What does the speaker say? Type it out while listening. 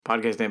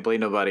Podcast Ain't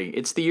Played Nobody.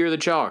 It's the year of the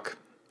chalk.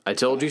 I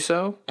told you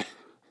so.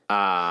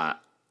 I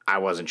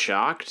wasn't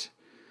shocked.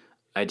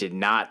 I did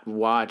not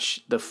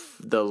watch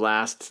the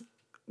last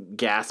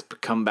gasp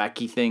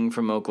comebacky thing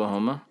from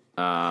Oklahoma.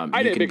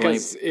 I did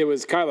because it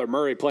was Kyler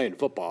Murray playing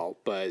football,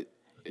 but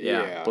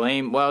yeah.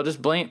 Blame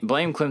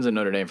Clemson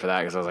Notre Dame for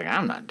that because I was like,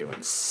 I'm not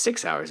doing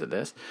 6 hours of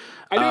this.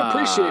 I do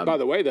appreciate, by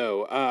the way,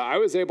 though, I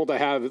was able to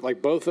have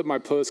like both of my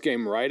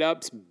post-game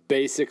write-ups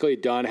basically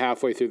done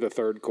halfway through the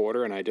third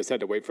quarter, and I just had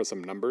to wait for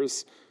some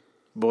numbers.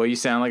 Boy, you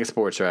sound like a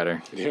sports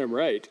writer. Damn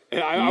right.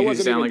 I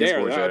wasn't even there.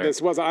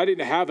 I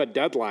didn't have a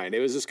deadline. It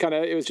was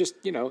just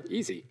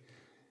easy.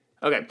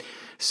 Okay,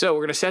 so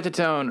we're going to set the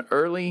tone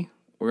early.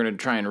 We're going to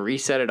try and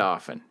reset it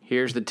often.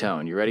 Here's the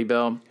tone. You ready,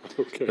 Bill?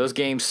 Okay. Those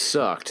games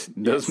sucked.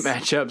 Those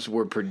matchups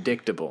were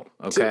predictable,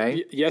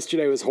 okay?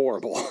 Yesterday was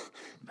horrible.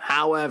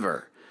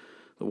 However,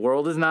 the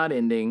world is not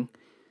ending.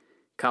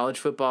 College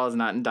football is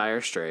not in dire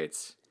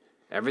straits.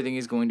 Everything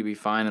is going to be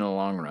fine in the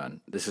long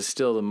run. This is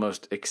still the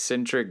most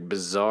eccentric,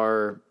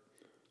 bizarre,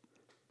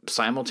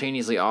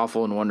 simultaneously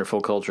awful and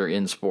wonderful culture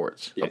in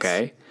sports,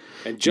 okay?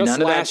 And just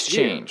none of last that's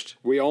year, changed.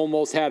 We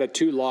almost had a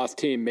 2-loss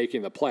team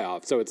making the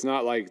playoffs. So it's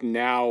not like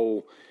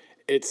now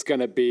it's going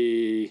to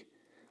be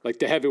like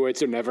the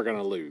heavyweights are never going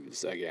to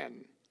lose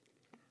again.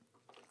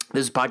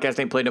 This podcast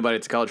Ain't Played Nobody.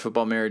 It's a college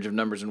football marriage of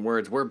numbers and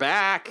words. We're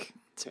back.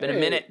 It's been a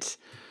minute.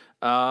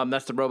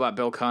 That's the robot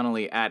Bill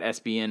Connolly at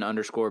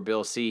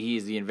SBN_Bill C. He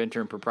is the inventor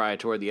and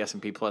proprietor of the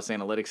S&P Plus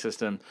analytics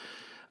system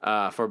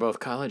for both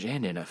college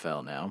and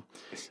NFL now.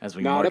 As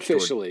we not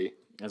officially.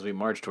 As we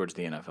march towards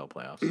the NFL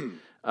playoffs.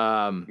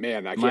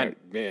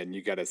 Man,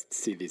 you got to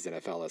see these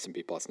NFL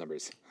S&P Plus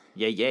numbers.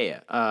 Yeah.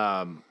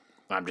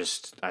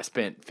 I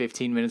spent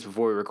 15 minutes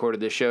before we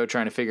recorded this show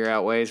trying to figure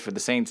out ways for the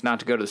Saints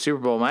not to go to the Super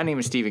Bowl. My name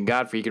is Stephen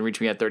Godfrey. You can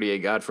reach me at 38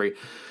 Godfrey.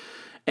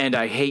 And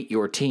I hate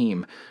your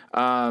team.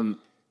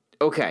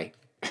 Okay.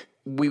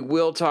 We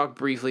will talk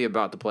briefly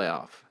about the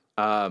playoff.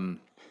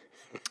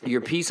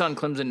 Your piece on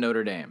Clemson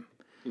Notre Dame.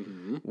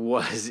 Mm-hmm.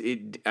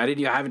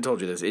 I haven't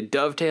told you this. It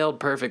dovetailed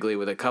perfectly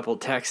with a couple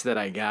texts that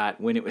I got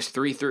when it was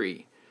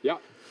 3-3. Yeah.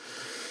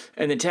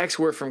 And the texts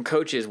were from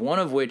coaches, one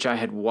of which I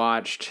had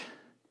watched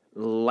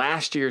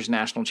last year's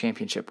national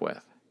championship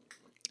with.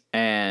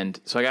 And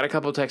so I got a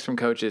couple of texts from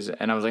coaches,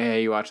 and I was like,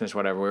 hey, you watching this,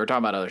 whatever. We were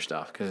talking about other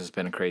stuff because it's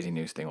been a crazy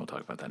news thing. We'll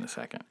talk about that in a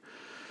second.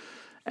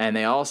 And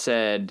they all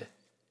said,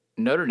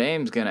 Notre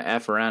Dame's going to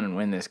F around and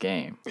win this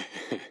game.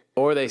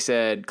 Or they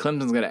said,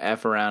 Clemson's going to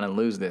F around and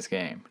lose this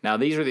game. Now,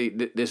 these were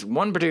this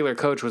one particular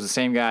coach was the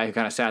same guy who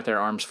kind of sat there,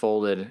 arms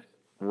folded,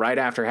 right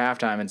after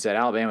halftime and said,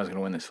 Alabama's going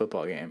to win this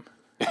football game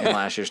in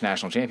last year's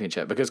national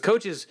championship. Because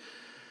coaches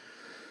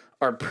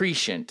are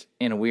prescient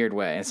in a weird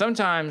way. And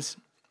sometimes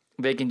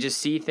they can just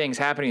see things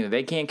happening that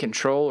they can't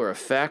control or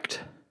affect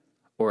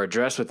or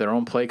address with their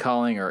own play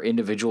calling or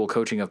individual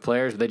coaching of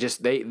players.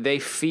 They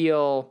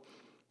feel...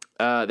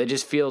 they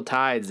just feel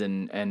tides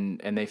and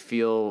they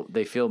feel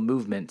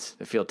movements.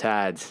 They feel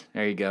tides.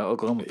 There you go.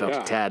 Oklahoma felt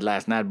a tad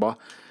last night, boy.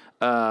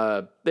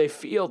 They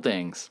feel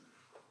things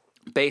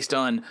based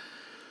on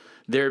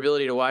their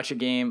ability to watch a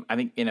game. I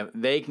think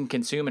they can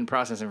consume and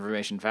process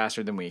information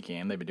faster than we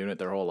can. They've been doing it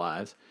their whole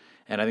lives.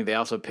 And I think they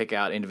also pick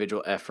out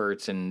individual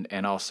efforts and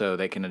also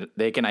they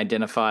can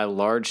identify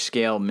large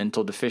scale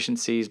mental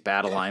deficiencies,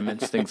 bad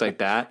alignments, things like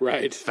that.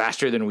 Right.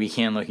 Faster than we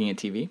can looking at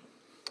TV.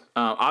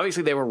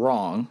 Obviously they were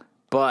wrong.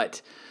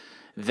 But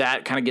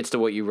that kind of gets to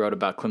what you wrote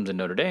about Clemson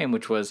Notre Dame,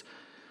 which was,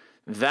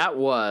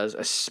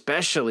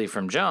 especially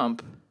from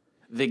jump,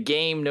 the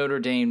game Notre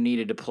Dame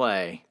needed to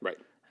play. Right.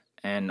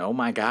 And, oh,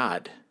 my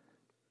God,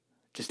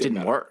 just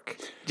didn't work.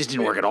 Just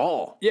didn't work at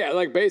all. Yeah,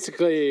 like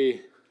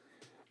basically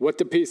what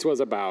the piece was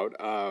about,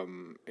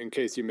 in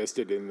case you missed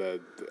it in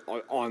the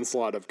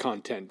onslaught of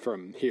content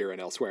from here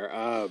and elsewhere.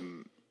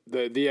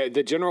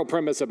 The general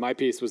premise of my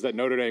piece was that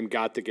Notre Dame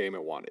got the game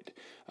it wanted.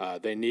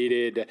 They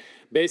needed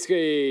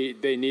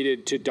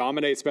to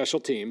dominate special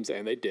teams,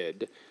 and they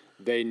did.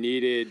 They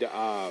needed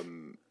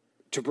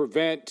to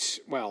prevent,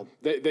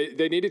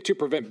 they needed to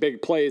prevent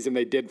big plays, and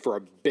they did for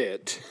a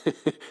bit.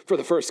 For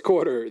the first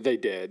quarter, they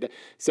did.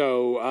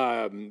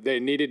 So they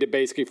needed to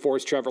basically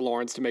force Trevor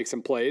Lawrence to make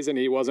some plays, and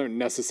he wasn't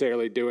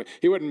necessarily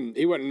he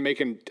wasn't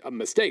making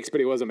mistakes, but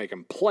he wasn't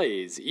making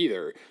plays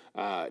either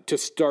to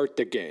start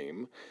the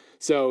game.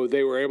 So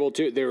they were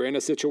in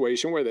a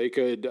situation where they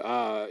could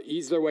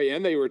ease their way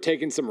in. They were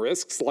taking some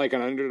risks like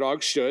an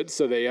underdog should.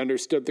 So they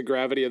understood the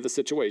gravity of the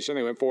situation.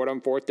 They went for it on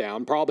fourth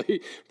down.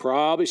 Probably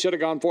should have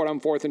gone for it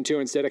on 4th and 2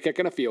 instead of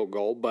kicking a field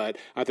goal. But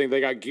I think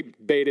they got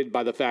baited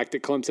by the fact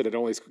that Clemson had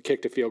only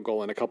kicked a field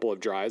goal in a couple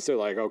of drives. They're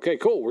like, okay,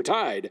 cool, we're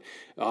tied.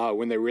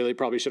 When they really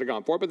probably should have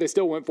gone for it. But they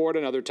still went for it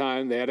another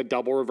time. They had a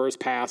double reverse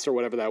pass or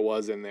whatever that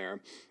was in there.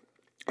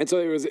 And so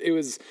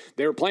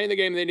they were playing the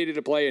game they needed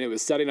to play, and it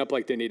was setting up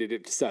like they needed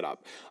it to set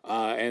up.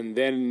 And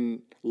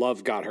then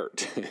Love got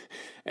hurt.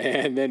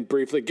 And then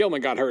briefly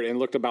Gilman got hurt and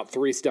looked about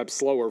 3 steps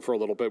slower for a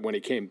little bit when he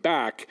came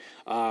back.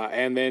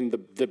 And then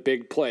the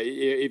big play,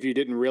 if you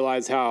didn't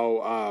realize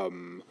how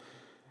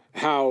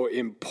how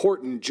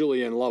important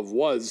Julian Love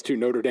was to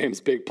Notre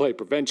Dame's big play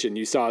prevention.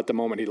 You saw it the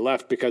moment he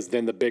left, because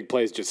then the big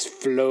plays just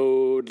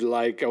flowed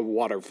like a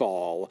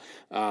waterfall.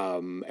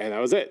 And that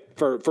was it.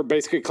 For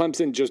basically,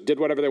 Clemson just did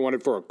whatever they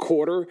wanted for a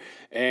quarter,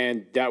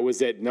 and that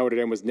was it. Notre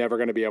Dame was never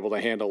going to be able to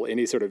handle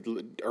any sort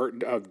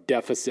of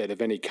deficit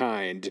of any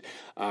kind,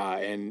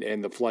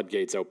 and the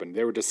floodgates opened.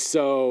 They were just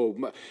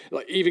so,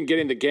 even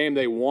getting the game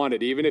they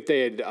wanted, even if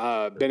they had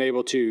been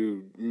able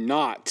to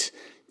not,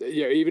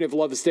 even if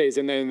Love stays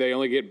and then they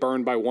only get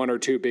burned by one or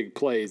two big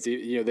plays,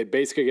 they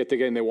basically get the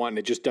game they want, and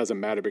it just doesn't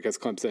matter because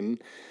Clemson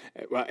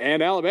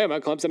and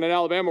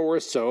Alabama were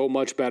so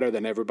much better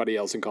than everybody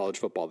else in college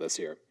football this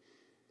year.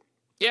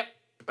 Yep.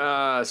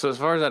 So as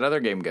far as that other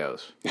game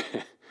goes,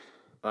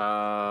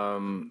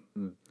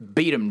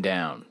 beat them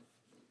down.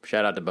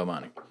 Shout out to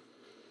Bomani.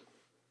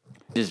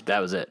 That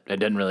was it. It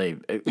didn't really.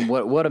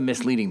 What a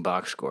misleading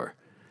box score.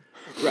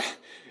 Right.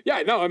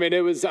 Yeah, no, I mean,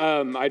 it was,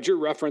 I drew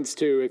reference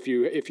to, if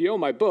you own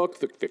my book,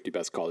 The 50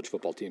 Best College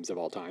Football Teams of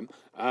All Time.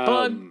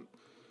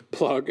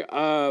 Plug.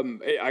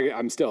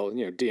 I'm still,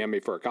 DM me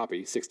for a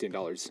copy,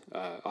 $16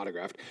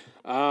 autographed.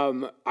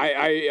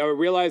 I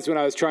realized when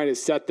I was trying to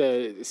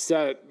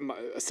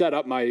set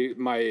up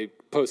my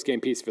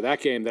post-game piece for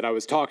that game that I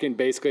was talking,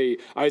 basically,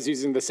 I was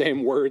using the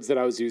same words that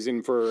I was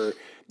using for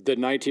the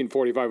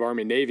 1945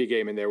 Army-Navy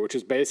game in there, which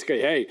was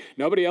basically, hey,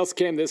 nobody else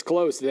came this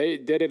close. They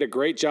did it a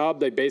great job.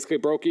 They basically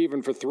broke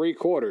even for 3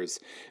 quarters,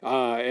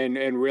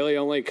 and really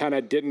only kind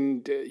of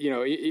didn't,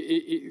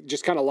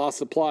 just kind of lost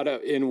the plot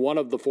in one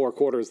of the 4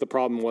 quarters. The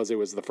problem was it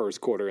was the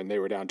first quarter, and they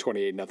were down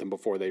 28-0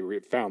 before they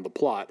found the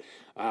plot.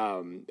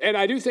 And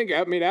I do think,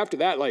 after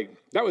that,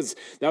 that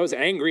was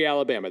angry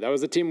Alabama. That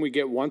was a team we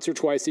get once or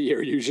twice a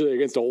year, usually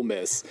against Ole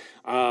Miss.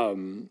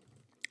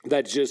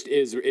 That just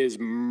is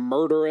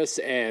murderous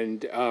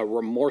and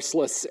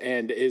remorseless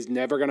and is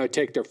never going to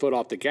take their foot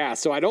off the gas.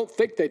 So I don't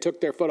think they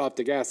took their foot off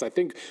the gas. I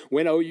think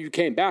when OU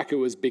came back, it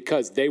was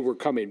because they were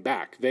coming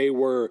back. They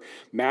were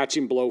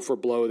matching blow for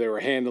blow. They were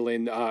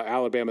handling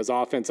Alabama's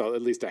offense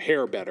at least a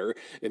hair better,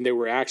 and they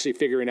were actually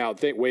figuring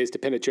out ways to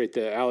penetrate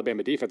the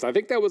Alabama defense. I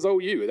think that was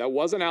OU. That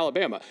wasn't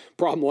Alabama.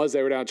 Problem was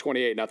they were down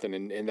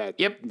 28-0, and that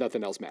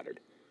nothing else mattered.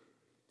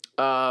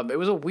 It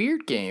was a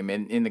weird game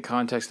in the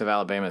context of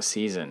Alabama's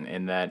season,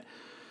 in that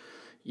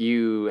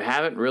you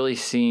haven't really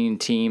seen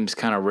teams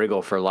kind of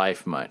wriggle for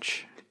life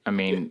much. I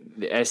mean,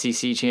 the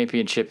SEC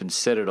championship and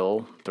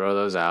Citadel, throw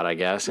those out, I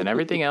guess, and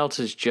everything else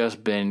has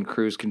just been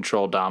cruise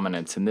control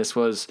dominance. And this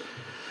was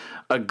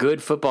a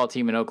good football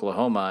team in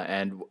Oklahoma,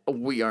 and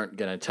we aren't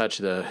going to touch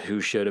the who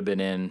should have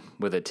been in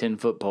with a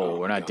 10-foot pole.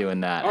 We're not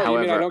doing that. Oh,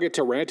 however, you mean I don't get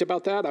to rant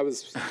about that? I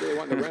was really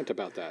wanting to rant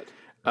about that.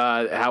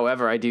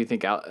 However, I do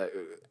think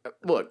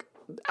look,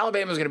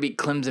 Alabama's going to beat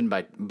Clemson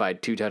by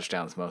 2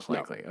 touchdowns, most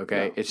likely.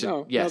 Okay, that's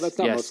not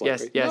most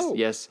likely.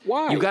 Yes.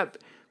 Why?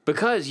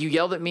 Because you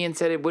yelled at me and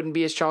said it wouldn't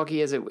be as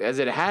chalky as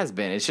it has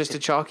been. It's just a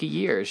chalky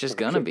year. It's just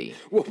gonna be.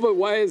 Well, but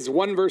why is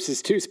 1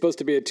 versus 2 supposed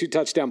to be a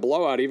 2-touchdown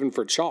blowout, even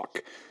for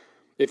chalk?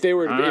 If they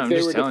were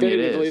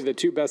definitively the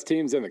 2 best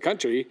teams in the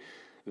country,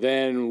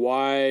 then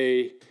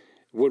why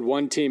would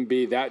one team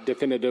be that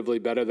definitively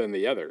better than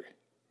the other?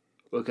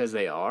 Because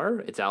they are.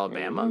 It's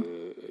Alabama.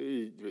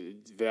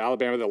 The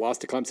Alabama that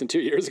lost to Clemson 2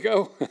 years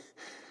ago.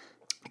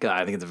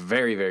 God, I think it's a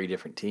very, very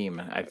different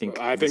team. I think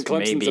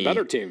Clemson's a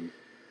better team.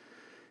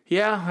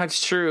 Yeah,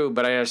 that's true.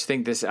 But I just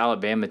think this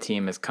Alabama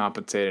team has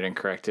compensated and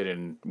corrected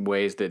in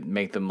ways that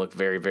make them look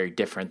very, very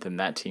different than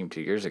that team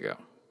 2 years ago.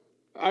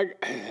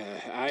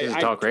 This is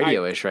talk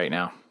radio-ish right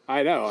now.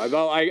 I know.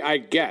 Well, I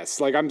guess.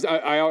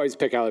 I always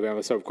pick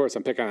Alabama, so of course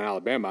I'm picking on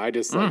Alabama. I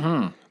just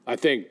I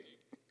think.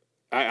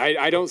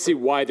 I don't see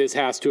why this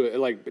has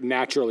to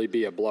naturally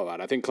be a blowout.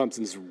 I think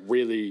Clemson's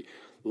really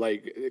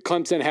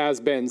Clemson has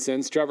been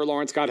since Trevor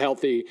Lawrence got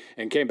healthy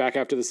and came back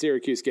after the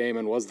Syracuse game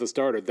and was the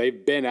starter.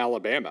 They've been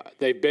Alabama.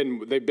 They've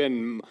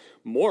been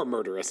more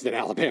murderous than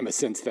Alabama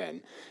since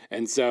then.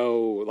 And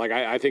so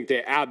I think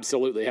they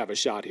absolutely have a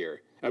shot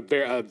here.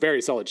 A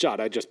very solid shot.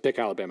 I just pick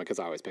Alabama because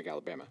I always pick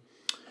Alabama.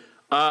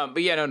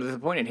 But yeah, no, to the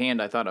point at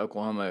hand, I thought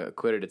Oklahoma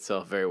acquitted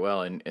itself very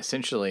well in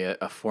essentially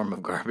a form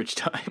of garbage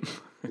time.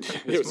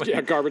 It was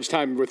garbage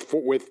time with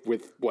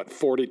what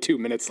 42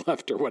 minutes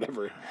left or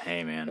whatever.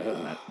 Hey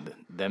man,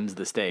 them's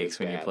the stakes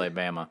when you play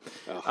Bama.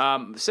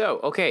 So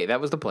okay, that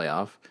was the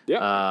playoff.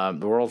 Yeah.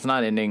 The world's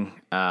not ending.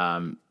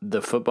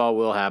 The football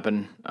will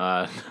happen.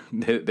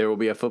 There will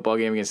be a football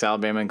game against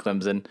Alabama and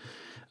Clemson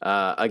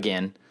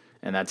again,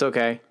 and that's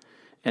okay.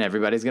 And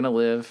everybody's gonna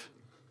live.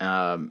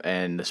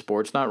 And the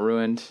sport's not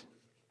ruined.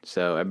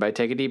 So everybody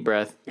take a deep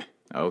breath.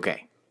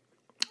 Okay.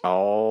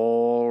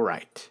 All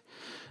right.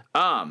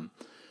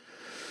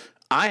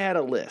 I had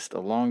a list a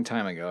long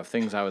time ago of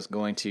things I was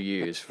going to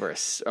use for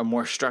a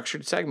more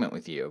structured segment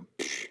with you.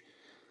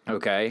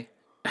 Okay.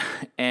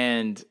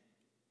 And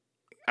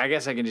I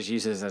guess I can just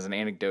use this as an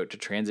anecdote to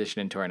transition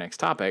into our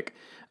next topic.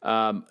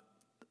 I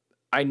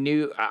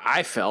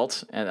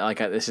felt, and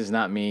this is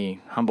not me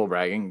humble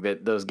bragging,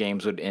 that those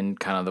games would end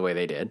kind of the way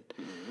they did.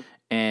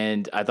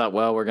 And I thought,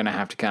 well, we're going to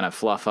have to kind of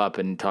fluff up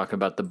and talk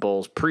about the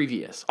bowls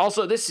previous.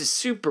 Also, this is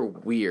super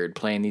weird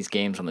playing these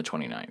games on the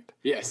 29th.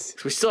 Yes.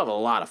 We still have a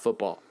lot of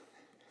football.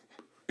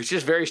 It's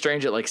just very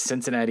strange that like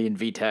Cincinnati and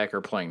VTech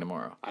are playing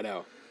tomorrow. I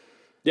know.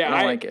 Yeah, I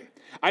don't like it.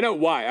 I know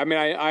why. I mean,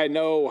 I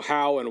know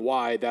how and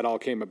why that all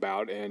came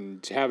about,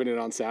 and having it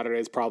on Saturday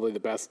is probably the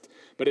best.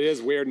 But it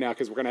is weird now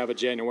because we're going to have a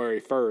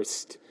January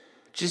 1st.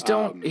 Just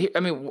don't.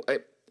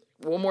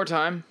 One more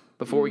time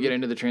before we get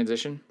into the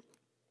transition.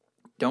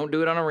 Don't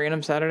do it on a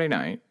random Saturday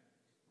night.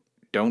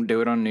 Don't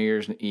do it on New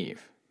Year's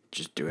Eve.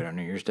 Just do it on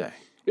New Year's Day.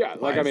 Yeah,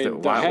 the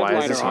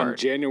headliner on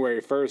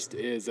January 1st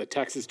is a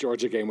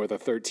Texas-Georgia game with a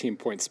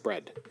 13-point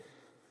spread.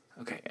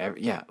 Okay,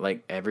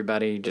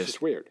 everybody just... It's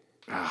just weird.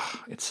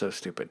 It's so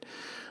stupid.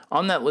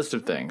 On that list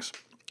of things,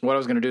 what I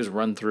was going to do is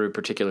run through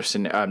particular,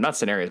 not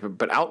scenarios,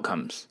 but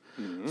outcomes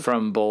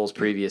from bowls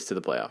previous to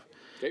the playoff.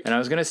 Okay. And I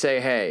was going to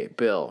say, hey,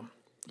 Bill,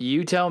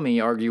 you tell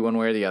me, argue one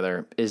way or the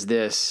other, is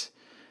this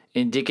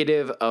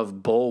indicative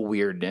of bowl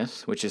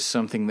weirdness, which is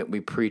something that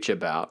we preach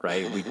about,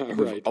 right?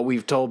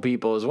 We've told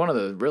people, is one of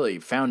the really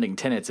founding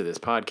tenets of this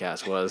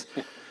podcast was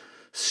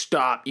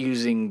stop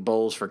using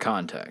bowls for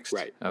context.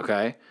 Right.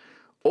 Okay?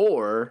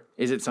 Or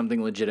is it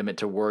something legitimate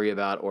to worry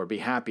about or be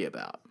happy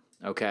about?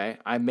 Okay?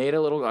 I made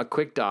a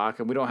quick doc,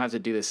 and we don't have to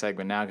do this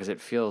segment now because it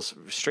feels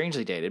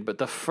strangely dated, but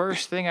the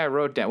first thing I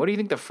wrote down, what do you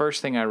think the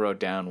first thing I wrote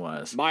down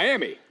was?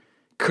 Miami.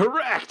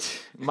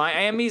 Correct.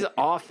 Miami's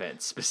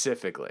offense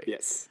specifically.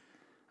 Yes.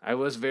 I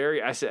was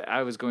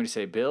going to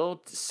say,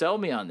 Bill, sell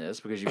me on this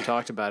because you've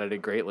talked about it at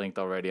great length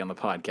already on the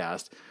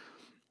podcast.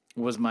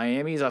 Was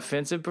Miami's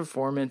offensive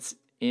performance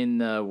in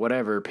the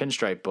whatever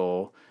Pinstripe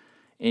Bowl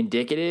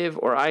indicative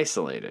or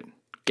isolated?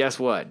 Guess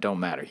what? Don't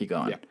matter. He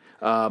gone.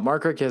 Yeah.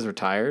 Mark Richt has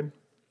retired.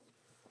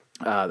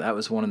 That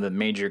was one of the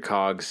major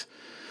cogs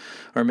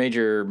or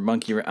major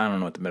monkey. I don't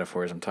know what the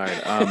metaphor is. I'm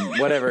tired.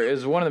 Whatever. It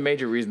was one of the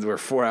major reasons we're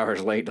 4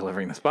 hours late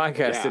delivering this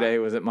podcast today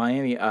was that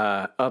Miami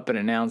up and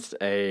announced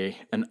an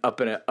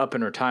up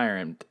and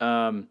retirement.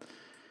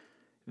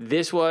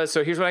 This was,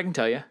 so here's what I can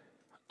tell you.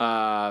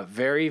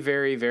 Very,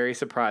 very, very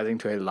surprising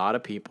to a lot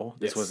of people.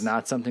 This was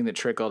not something that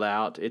trickled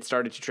out. It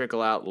started to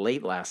trickle out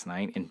late last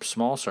night in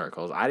small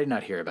circles. I did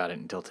not hear about it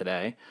until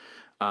today.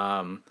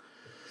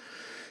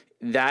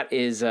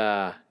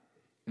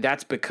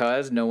 That's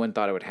because no one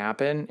thought it would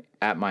happen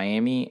at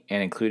Miami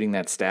and including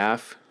that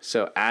staff.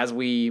 So as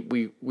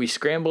we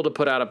scrambled to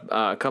put out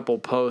a couple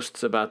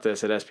posts about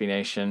this at SB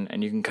Nation,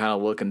 and you can kind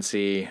of look and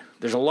see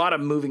there's a lot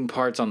of moving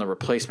parts on the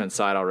replacement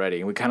side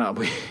already. And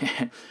we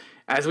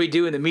as we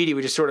do in the media,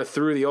 we just sort of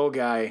threw the old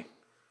guy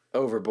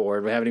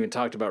overboard. We haven't even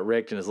talked about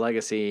Richt and his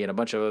legacy and a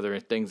bunch of other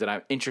things that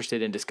I'm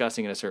interested in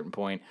discussing at a certain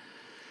point.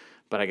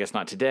 But I guess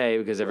not today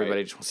because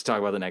everybody just wants to talk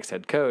about the next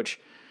head coach.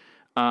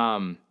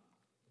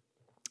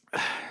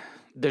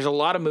 There's a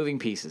lot of moving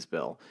pieces,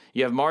 Bill.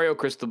 You have Mario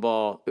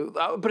Cristobal.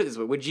 I'll put it this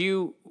way. Would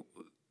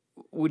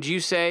you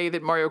say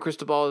that Mario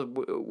Cristobal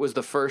was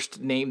the first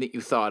name that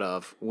you thought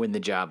of when the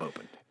job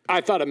opened?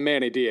 I thought of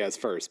Manny Diaz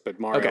first, but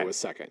Mario was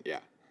second, yeah.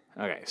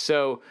 Okay,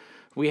 so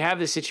we have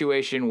this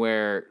situation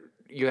where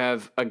you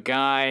have a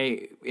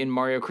guy in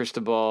Mario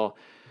Cristobal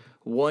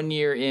 1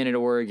 year in at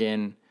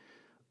Oregon,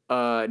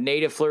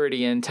 native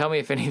Floridian. Tell me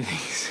if any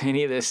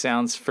of this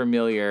sounds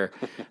familiar.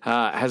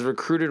 Has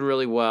recruited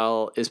really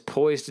well, is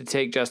poised to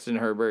take Justin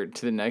Herbert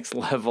to the next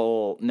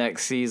level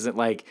next season.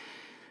 Like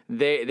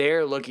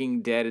they're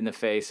looking dead in the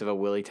face of a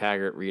Willie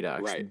Taggart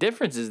redux. Right. The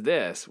difference is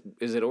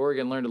that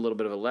Oregon learned a little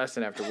bit of a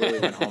lesson after Willie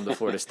went home to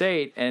Florida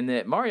State, and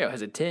that Mario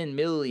has a $10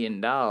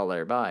 million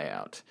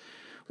buyout,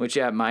 which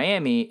at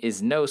Miami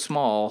is no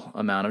small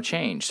amount of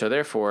change. So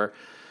therefore,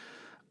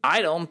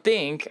 I don't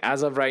think,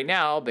 as of right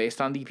now, based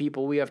on the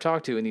people we have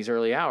talked to in these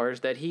early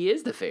hours, that he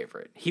is the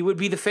favorite. He would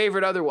be the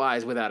favorite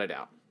otherwise, without a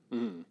doubt.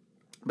 Mm.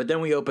 But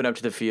then we open up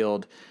to the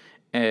field,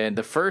 and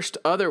the first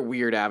other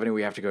weird avenue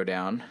we have to go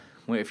down,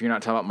 if you're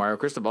not talking about Mario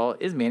Cristobal,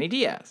 is Manny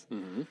Diaz.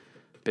 Mm-hmm.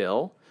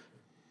 Bill,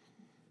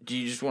 do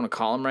you just want to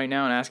call him right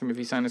now and ask him if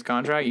he signed his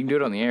contract? You can do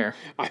it on the air.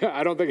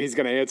 I don't think he's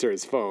going to answer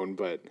his phone,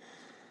 but...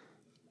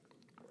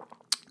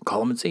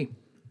 Call him and see.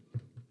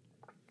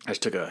 I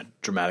just took a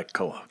dramatic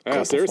cola.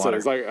 Yeah, seriously. I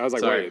was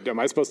like, wait, am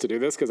I supposed to do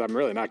this? Because I'm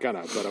really not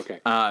gonna, but okay.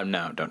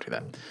 No, don't do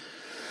that.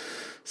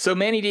 So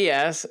Manny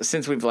Diaz,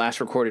 since we've last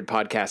recorded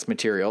podcast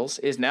materials,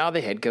 is now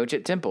the head coach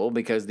at Temple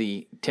because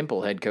the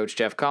Temple head coach,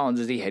 Jeff Collins,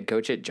 is the head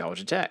coach at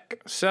Georgia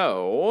Tech.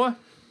 So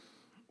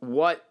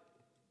what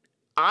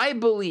I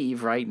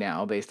believe right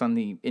now, based on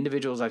the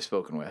individuals I've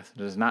spoken with,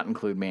 does not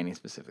include Manny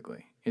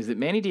specifically, is that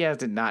Manny Diaz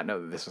did not know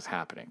that this was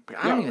happening. But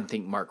I don't even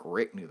think Mark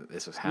Richt knew that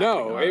this was happening.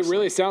 No, honestly. It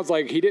really sounds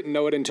like he didn't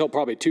know it until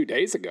probably 2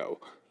 days ago.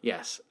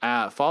 Yes.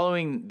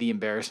 Following the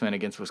embarrassment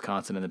against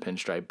Wisconsin in the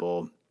Pinstripe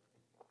Bowl,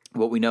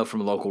 what we know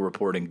from local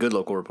reporting, good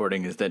local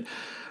reporting, is that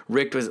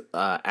Richt was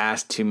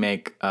asked to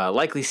make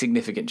likely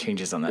significant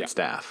changes on that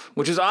staff,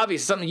 which is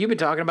obvious, something you've been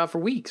talking about for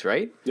weeks,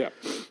 right? Yeah.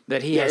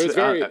 That he has. It was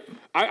very.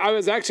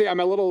 I'm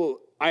a little.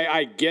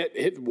 I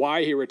get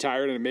why he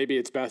retired, and maybe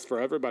it's best for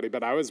everybody,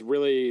 but I was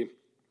really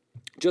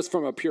just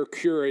from a pure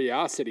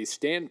curiosity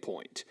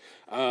standpoint,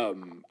 I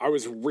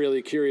was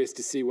really curious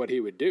to see what he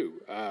would do,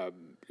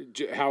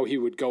 how he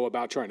would go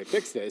about trying to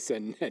fix this,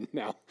 and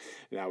now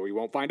we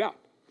won't find out.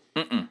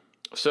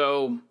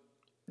 So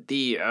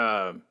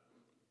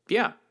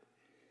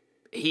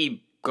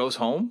he goes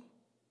home,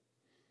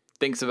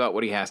 thinks about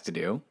what he has to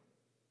do,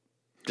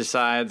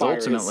 decides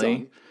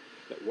ultimately.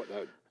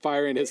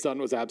 Firing his son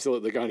was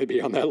absolutely going to be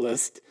on that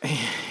list.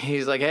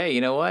 He's like, hey, you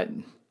know what?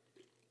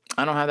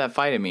 I don't have that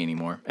fight in me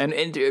anymore. And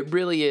it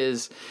really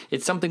is,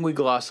 it's something we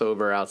gloss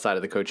over outside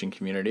of the coaching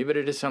community, but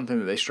it is something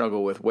that they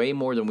struggle with way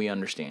more than we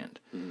understand.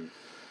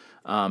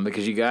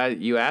 Because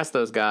you ask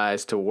those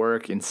guys to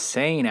work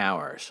insane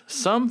hours,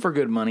 some for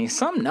good money,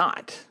 some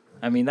not.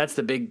 I mean, that's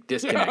the big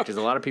disconnect. Is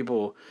a lot of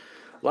people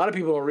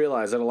don't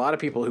realize that a lot of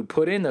people who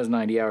put in those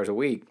 90 hours a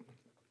week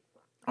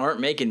aren't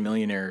making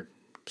millionaire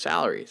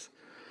salaries.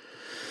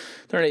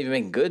 They're not even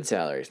making good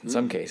salaries in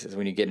some cases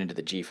when you get into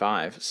the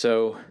G5.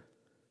 So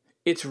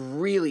it's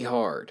really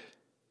hard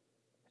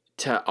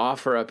to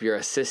offer up your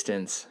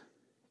assistance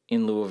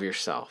in lieu of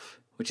yourself,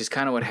 which is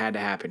kind of what had to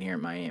happen here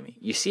in Miami.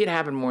 You see it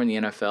happen more in the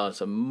NFL.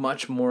 It's a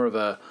much more of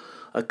a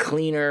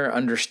cleaner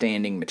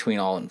understanding between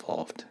all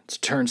involved. It's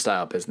a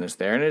turnstile business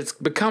there, and it's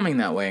becoming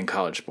that way in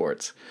college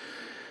sports.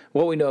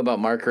 What we know about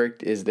Mark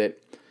Richt is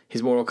that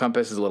his moral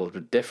compass is a little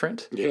bit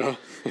different. Yeah.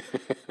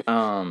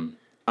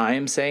 I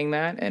am saying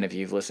that, and if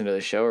you've listened to the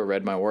show or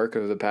read my work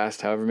over the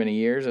past however many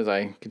years as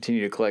I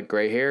continue to collect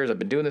gray hairs, I've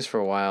been doing this for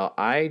a while,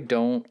 I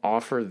don't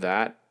offer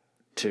that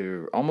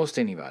to almost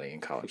anybody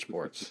in college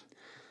sports,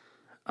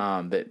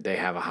 that they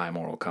have a high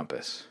moral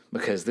compass,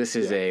 because this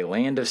is a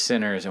land of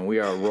sinners, and we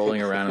are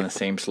rolling around in the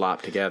same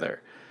slop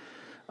together.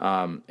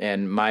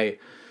 And my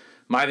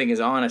thing is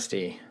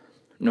honesty,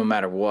 no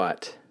matter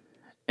what.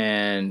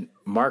 And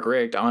Mark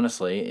Richt,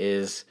 honestly,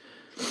 is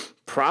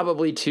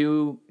probably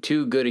too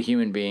good a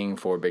human being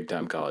for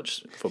big-time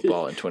college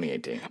football in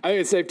 2018. I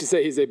think it's safe to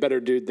say he's a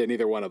better dude than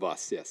either one of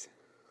us, yes.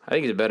 I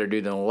think he's a better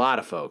dude than a lot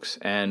of folks.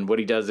 And what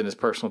he does in his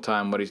personal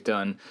time, what he's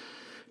done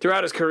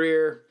throughout his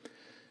career,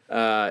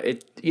 I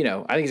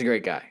think he's a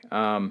great guy.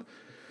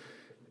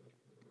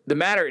 The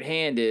matter at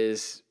hand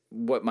is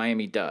what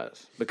Miami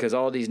does, because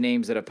all these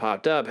names that have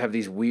popped up have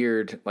these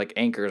weird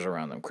anchors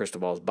around them.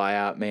 Cristobal's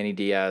buyout, Manny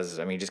Diaz.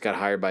 I mean, he just got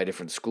hired by a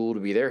different school to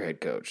be their head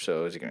coach.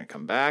 So is he going to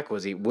come back?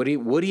 Would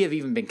he have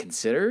even been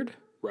considered?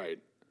 Right.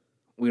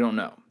 We don't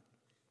know.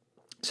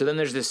 So then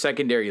there's this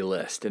secondary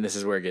list, and this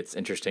is where it gets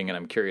interesting, and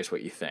I'm curious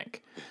what you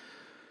think.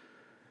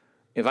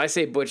 If I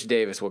say Butch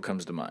Davis, what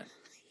comes to mind?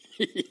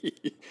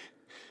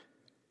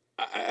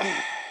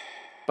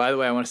 By the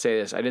way, I want to say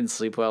this. I didn't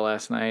sleep well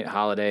last night.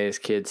 Holidays,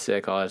 kids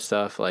sick, all that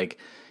stuff.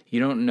 You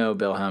don't know,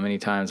 Bill, how many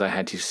times I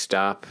had to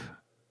stop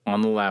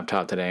on the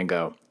laptop today and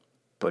go,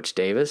 Butch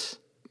Davis,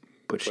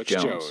 Butch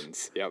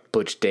Jones. Yep.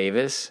 Butch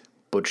Davis,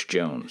 Butch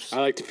Jones.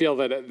 I like to feel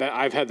that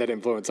I've had that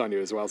influence on you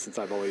as well, since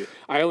I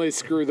only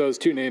screw those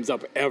two names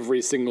up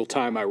every single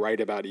time I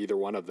write about either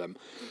one of them.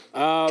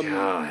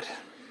 God.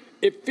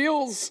 It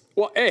feels,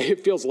 well, A,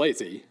 it feels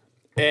lazy,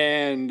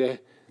 and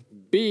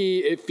B,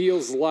 it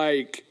feels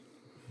like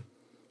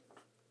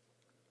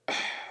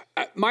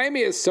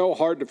Miami is so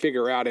hard to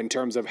figure out in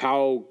terms of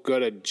how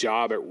good a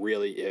job it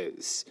really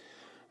is.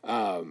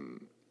 And,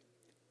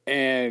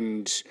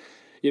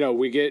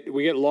 we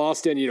get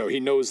lost in, he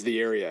knows the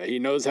area. He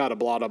knows how to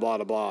blah, blah, blah,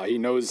 blah. He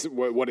knows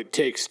what it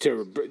takes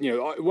to,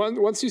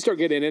 once you start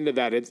getting into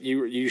that,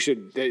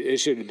 it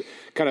should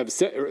kind of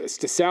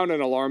to sound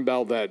an alarm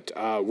bell that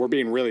we're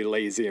being really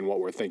lazy in what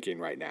we're thinking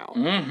right now.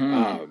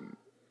 Mm-hmm.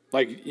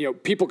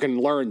 People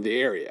can learn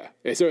the area.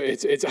 So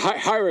it's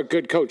hire a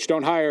good coach.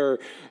 Don't hire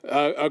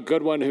a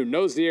good one who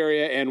knows the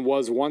area and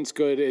was once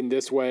good in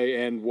this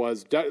way and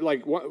was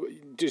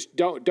just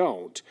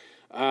don't.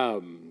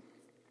 And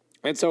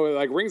so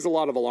it rings a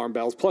lot of alarm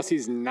bells. Plus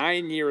he's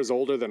 9 years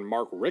older than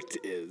Mark Richt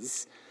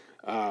is,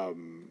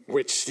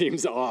 which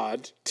seems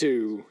odd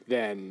to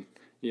then,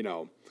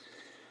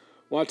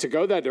 want to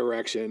go that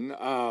direction.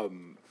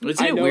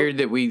 Isn't it weird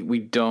that we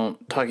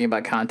don't, talking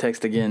about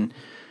context again,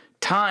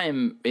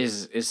 time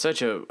is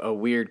such a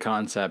weird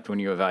concept when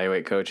you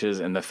evaluate coaches,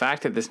 and the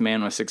fact that this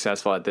man was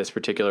successful at this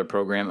particular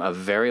program a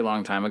very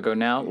long time ago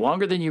now,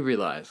 longer than you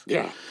realize.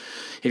 Yeah.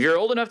 If you're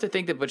old enough to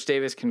think that Butch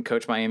Davis can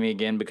coach Miami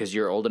again because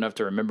you're old enough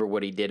to remember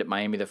what he did at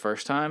Miami the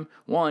first time,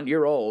 one,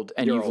 you're old,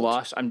 and you've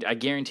lost. I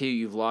guarantee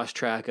you've lost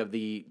track of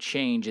the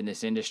change in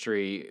this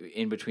industry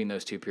in between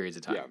those two periods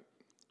of time. Yeah.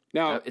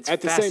 Now,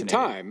 at the same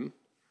time,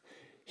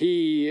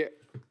 he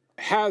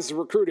has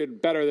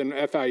recruited better than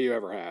FIU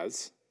ever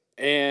has.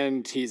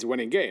 And he's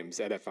winning games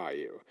at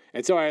FIU.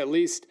 And so I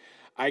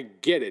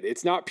get it.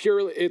 It's not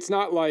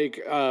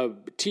like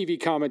TV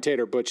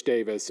commentator Butch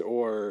Davis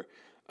or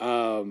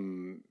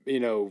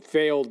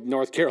failed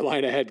North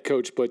Carolina head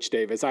coach Butch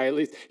Davis.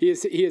 He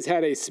has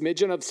had a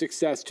smidgen of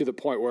success to the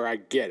point where I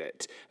get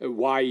it,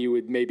 why you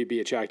would maybe be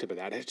attracted to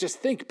that. Just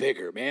think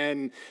bigger,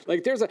 man.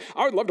 Like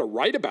I would love to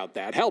write about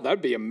that. Hell,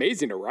 that'd be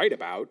amazing to write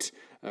about.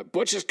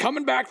 Butch is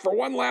coming back for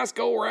one last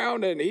go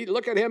around, and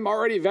look at him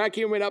already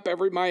vacuuming up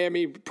every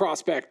Miami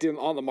prospect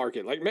on the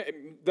market. Like,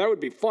 that would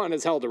be fun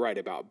as hell to write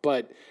about,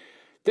 but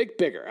think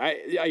bigger.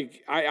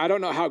 I don't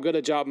know how good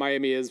a job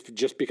Miami is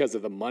just because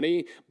of the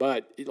money,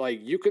 but like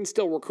you can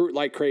still recruit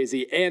like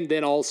crazy and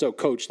then also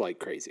coach like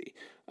crazy.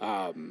 You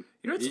know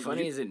what's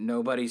funny is that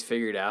nobody's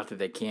figured out that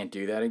they can't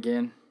do that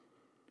again.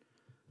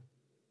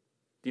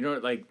 You know,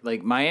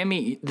 like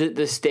Miami,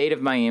 the state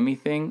of Miami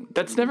thing,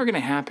 that's never going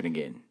to happen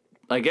again.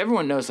 Like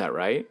everyone knows that,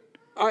 right?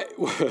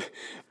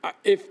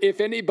 If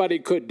anybody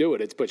could do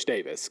it, it's Butch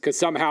Davis, because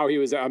somehow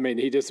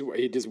he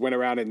just went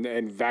around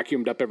and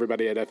vacuumed up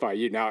everybody at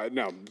FIU. Now,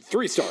 no,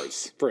 3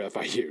 stars for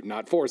FIU,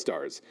 not 4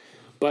 stars.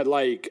 But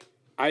like,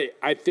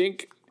 I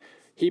think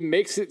he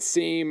makes it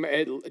seem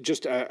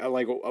just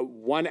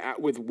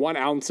with 1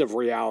 ounce of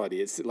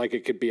reality. It's like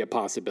it could be a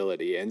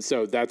possibility, and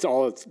so that's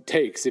all it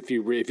takes. If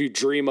you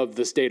dream of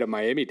the state of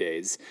Miami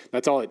days,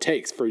 that's all it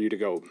takes for you to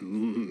go.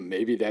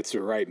 Maybe that's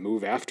the right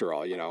move after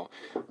all, you know.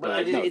 But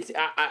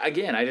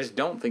I just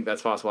don't think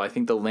that's possible. I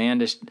think the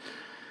land is.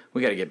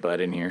 We got to get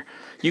Bud in here.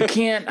 You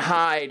can't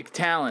hide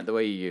talent the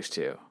way you used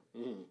to.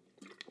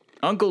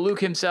 Uncle Luke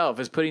himself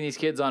is putting these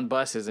kids on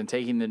buses and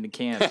taking them to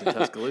camps in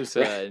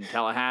Tuscaloosa and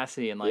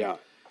Tallahassee and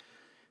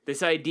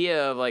this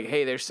idea of like,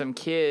 hey, there's some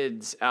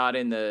kids out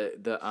in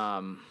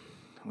the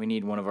we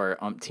need one of our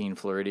umpteen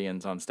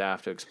Floridians on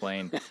staff to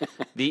explain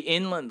the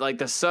inland, like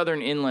the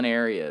southern inland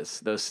areas,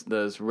 those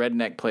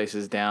redneck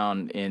places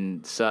down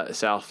in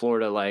South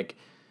Florida, like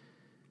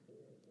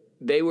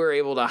they were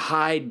able to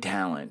hide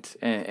talent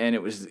and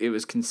it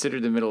was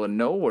considered the middle of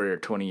nowhere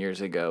 20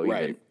 years ago.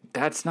 Right. Even.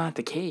 That's not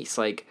the case.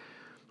 Like,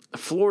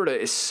 Florida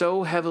is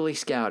so heavily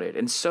scouted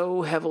and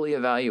so heavily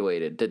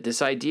evaluated that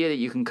this idea that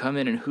you can come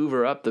in and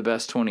hoover up the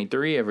best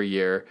 23 every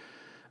year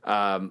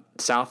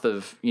south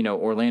of,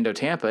 Orlando,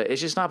 Tampa, is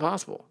just not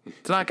possible.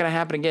 It's not going to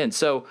happen again.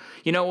 So,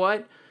 you know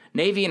what?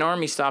 Navy and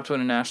Army stopped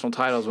winning national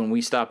titles when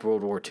we stopped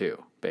World War II,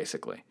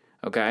 basically.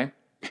 Okay?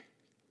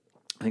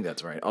 I think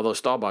that's right. Although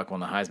Staubach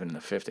won the Heisman in the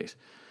 50s.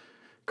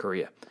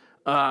 Korea.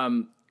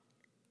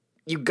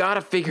 You got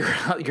to figure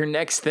out your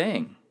next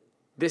thing.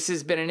 This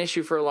has been an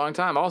issue for a long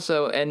time.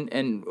 Also,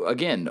 and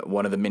again,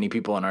 one of the many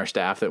people on our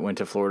staff that went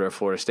to Florida or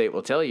Florida State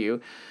will tell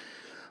you,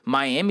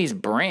 Miami's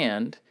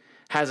brand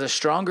has a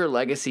stronger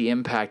legacy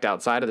impact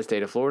outside of the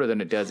state of Florida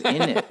than it does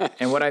in it.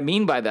 And what I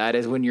mean by that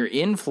is when you're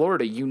in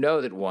Florida, you know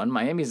that 1,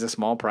 Miami's a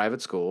small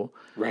private school.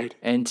 Right.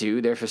 And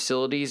 2, their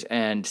facilities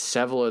and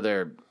several of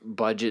their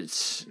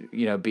budgets,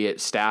 be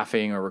it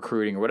staffing or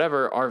recruiting or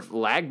whatever, are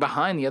lag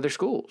behind the other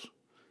schools.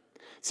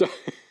 So...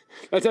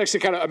 That's actually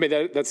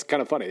that's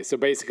kind of funny. So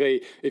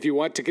basically, if you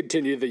want to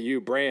continue the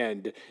U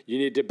brand, you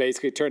need to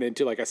basically turn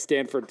into like a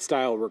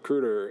Stanford-style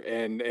recruiter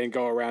and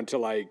go around to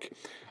like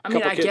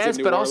I guess,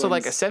 but also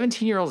like a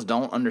 17-year-olds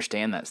don't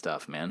understand that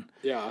stuff, man.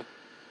 Yeah.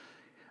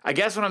 I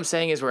guess what I'm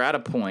saying is we're at a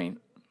point,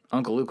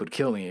 Uncle Luke would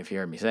kill me if he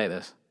heard me say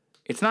this.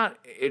 It's not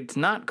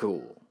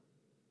cool.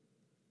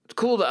 It's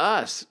cool to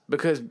us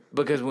because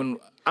when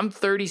I'm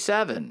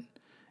 37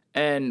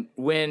 and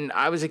when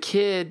I was a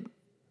kid,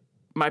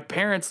 my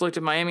parents looked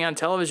at Miami on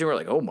television and were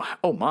like,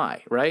 oh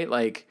my, right?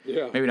 Like,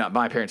 maybe not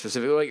my parents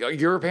specifically, like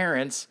your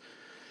parents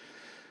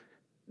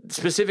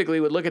specifically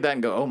would look at that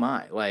and go, oh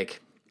my.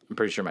 Like, I'm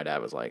pretty sure my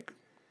dad was like,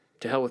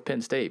 to hell with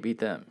Penn State, beat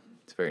them.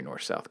 It's a very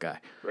north-south guy.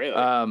 Really?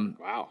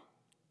 Wow.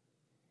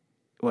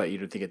 What, you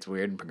don't think it's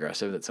weird and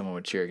progressive that someone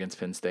would cheer against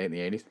Penn State in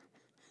the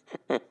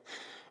 80s?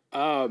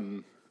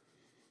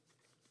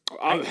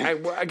 I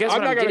guess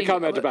I'm not going to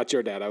comment about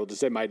your dad. I will just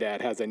say my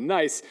dad has a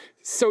nice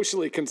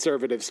socially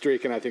conservative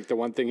streak, and I think the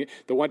one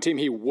team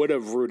he would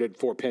have rooted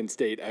for Penn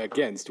State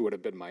against would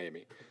have been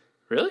Miami.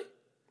 Really?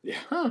 Yeah.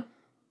 Huh.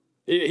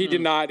 He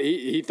did not.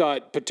 He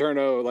thought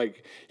Paterno,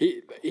 like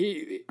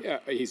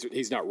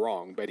he's not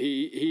wrong, but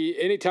he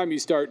anytime you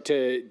start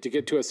to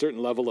get to a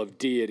certain level of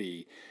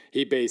deity,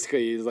 he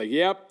basically is like,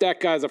 yep, that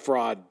guy's a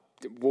fraud.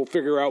 We'll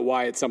figure out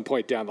why at some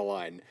point down the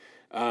line.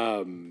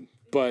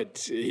 But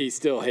he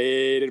still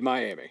hated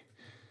Miami.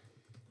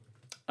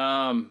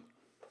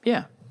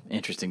 Yeah.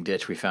 Interesting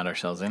ditch we found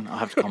ourselves in. I'll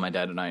have to call my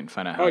dad tonight and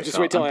find out how just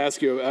wait till I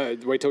ask you.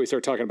 Wait till we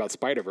start talking about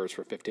Spider-Verse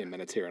for 15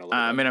 minutes here in a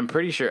little bit. I'm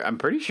pretty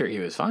sure he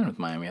was fine with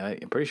Miami.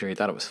 I'm pretty sure he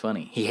thought it was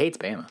funny. He hates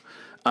Bama.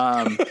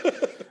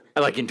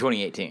 Like in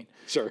 2018.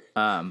 Sure.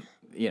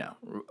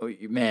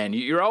 Man,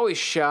 you're always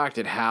shocked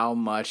at how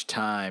much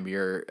time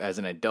as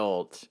an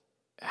adult,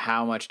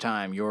 how much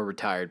time your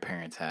retired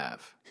parents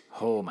have.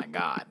 Oh my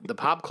God. The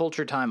pop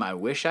culture time I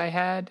wish I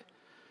had.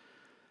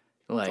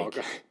 Like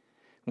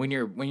when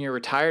you're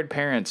retired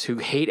parents who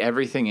hate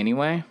everything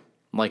anyway,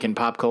 like in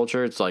pop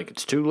culture, it's like,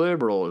 it's too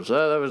liberal.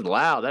 That was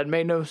loud. That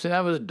made no sense.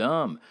 That was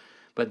dumb.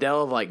 but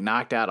they'll have like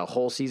knocked out a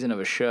whole season of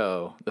a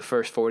show the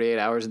first 48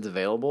 hours it's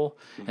available,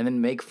 and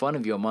then make fun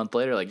of you a month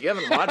later, like, you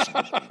haven't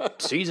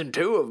watched season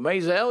 2 of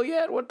Maisel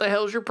yet? What the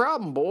hell's your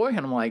problem, boy? And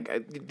I'm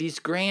like, these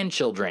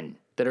grandchildren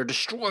that are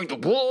destroying the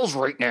walls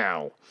right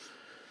now.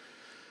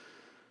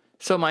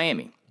 So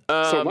Miami.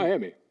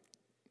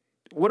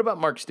 What about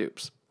Mark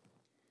Stoops?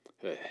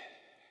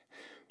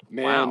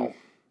 Man. Wow.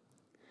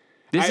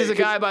 This is a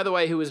guy, by the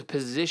way, who was a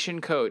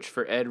position coach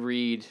for Ed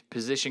Reed,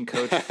 position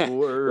coach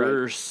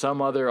for right.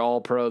 some other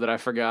All-Pro that I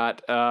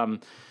forgot,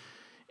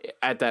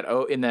 at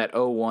that in that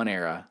 01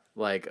 era,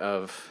 like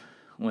of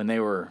when they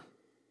were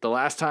the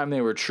last time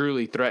they were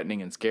truly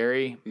threatening and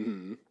scary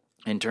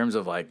in terms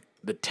of like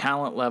the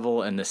talent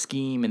level and the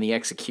scheme and the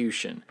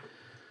execution.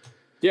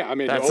 Yeah, I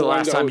mean that's the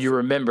last time you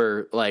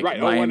remember like right,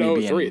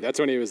 Miami 03. That's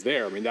when he was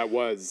there. I mean, that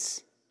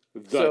was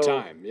the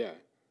time. Yeah.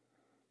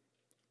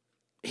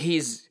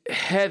 He's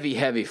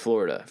heavy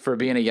Florida for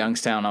being a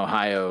Youngstown,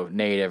 Ohio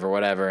native or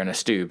whatever, and a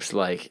Stoops.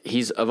 Like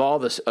he's of all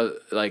the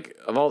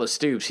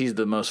Stoops, he's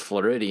the most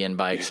Floridian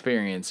by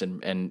experience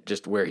and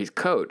just where he's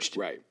coached.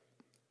 Right.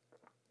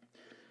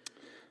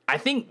 I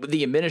think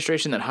the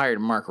administration that hired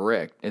Mark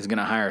Richt is going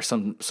to hire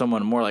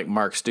someone more like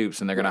Mark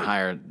Stoops, and they're going to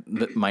hire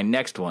my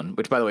next one.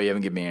 Which, by the way, you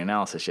haven't given me an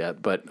analysis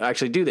yet. But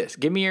actually, do this.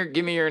 Give me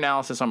your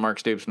analysis on Mark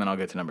Stoops, and then I'll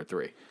get to number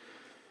 3.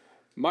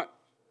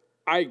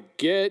 I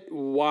get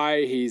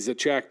why he's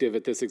attractive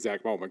at this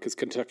exact moment because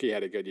Kentucky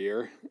had a good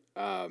year.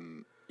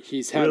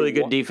 He's had really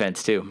good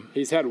defense too.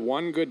 He's had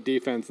one good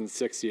defense in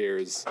 6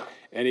 years,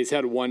 and he's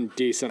had one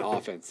decent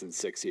offense in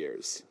 6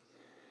 years.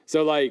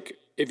 So, like,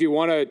 if you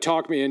want to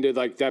talk me into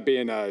like that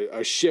being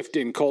a shift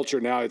in culture,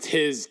 now it's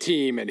his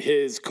team and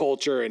his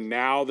culture, and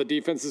now the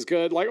defense is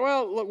good. Like,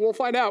 well, we'll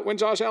find out when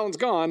Josh Allen's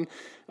gone,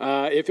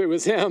 if it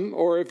was him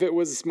or if it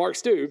was Mark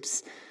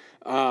Stoops.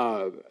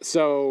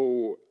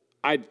 So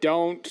I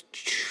don't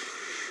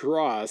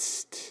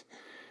trust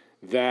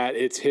that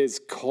it's his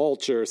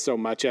culture so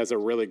much as a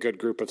really good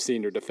group of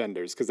senior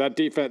defenders because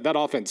that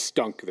offense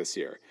stunk this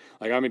year.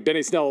 Like, I mean,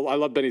 Benny Snell, I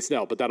love Benny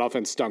Snell, but that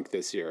offense stunk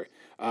this year.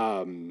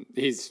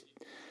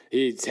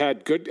 He's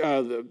had good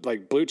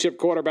like blue chip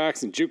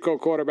quarterbacks and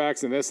JUCO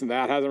quarterbacks and this and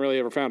that. Hasn't really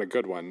ever found a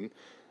good one,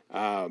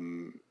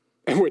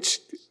 which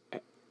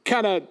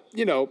kind of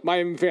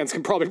Miami fans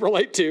can probably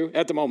relate to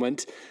at the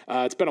moment.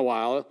 It's been a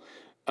while,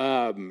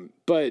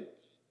 but.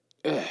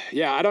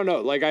 Yeah, I don't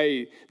know. Like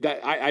I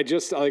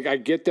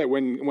get that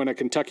when a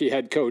Kentucky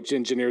head coach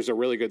engineers a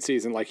really good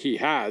season like he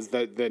has,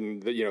 that's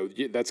going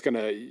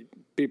to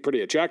be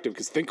pretty attractive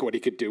because think what he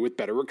could do with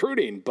better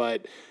recruiting.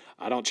 But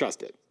I don't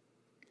trust it.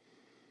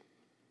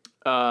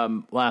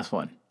 Last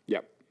one.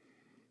 Yep.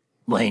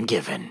 Lane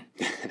Kiffin.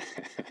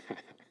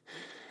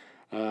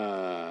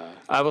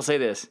 I will say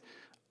this.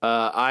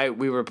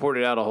 We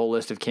reported out a whole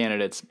list of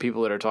candidates,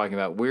 people that are talking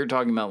about. We're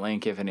talking about Lane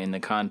Kiffin in the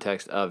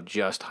context of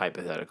just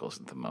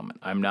hypotheticals at the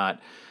moment.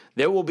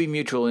 There will be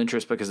mutual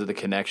interest because of the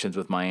connections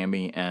with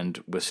Miami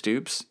and with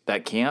Stoops,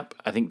 that camp.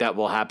 I think that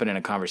will happen in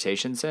a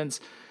conversation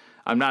sense.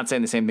 I'm not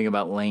saying the same thing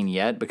about Lane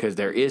yet because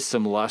there is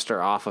some luster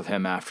off of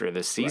him after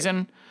this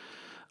season.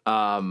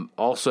 Right.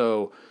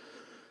 Also,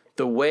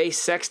 the way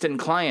Sexton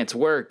clients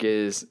work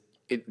is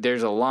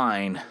there's a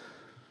line.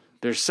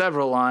 There's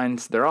several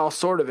lines. They're all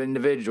sort of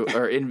individual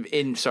or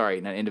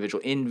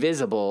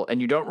invisible, and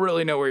you don't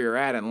really know where you're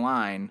at in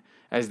line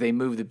as they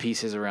move the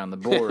pieces around the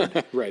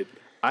board. Right.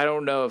 I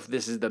don't know if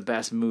this is the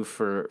best move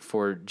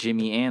for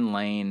Jimmy and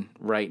Lane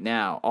right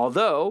now.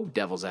 Although,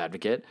 devil's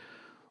advocate,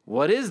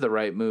 what is the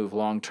right move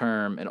long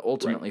term and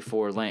ultimately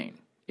for Lane,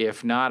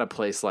 if not a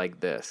place like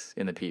this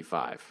in the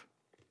P5?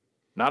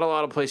 Not a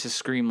lot of places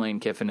scream Lane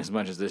Kiffin as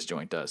much as this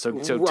joint does. So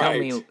right.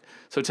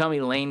 tell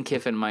me Lane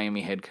Kiffin,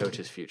 Miami head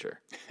coach's future.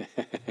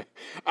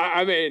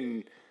 I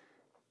mean,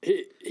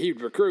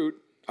 he'd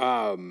recruit.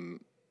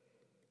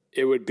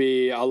 It would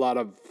be a lot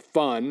of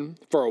fun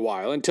for a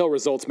while until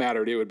results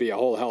mattered. It would be a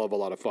whole hell of a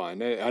lot of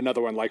fun.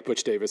 Another one like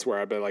Butch Davis, where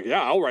I'd be like,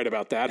 yeah, I'll write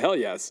about that. Hell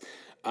yes.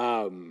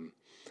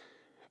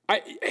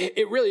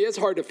 It really is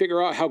hard to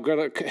figure out how good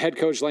a head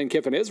coach Lane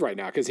Kiffin is right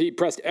now because he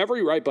pressed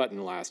every right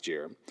button last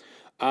year.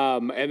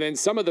 And then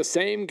some of the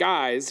same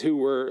guys who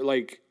were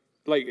like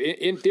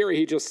in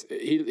theory,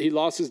 he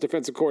lost his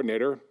defensive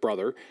coordinator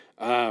brother,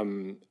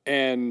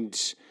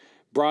 and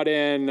brought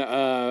in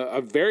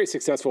a very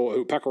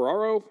successful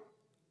Pecoraro.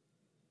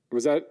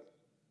 Was that?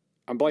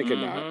 I'm blanking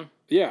now.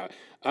 Yeah.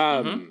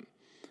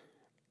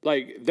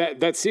 Like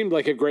that seemed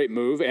like a great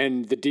move,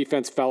 and the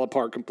defense fell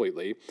apart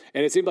completely.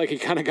 And it seemed like he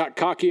kind of got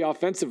cocky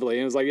offensively,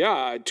 and was like,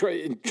 "Yeah,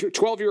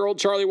 12-year-old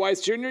Charlie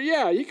Weiss Jr.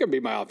 Yeah, he can be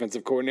my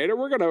offensive coordinator.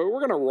 We're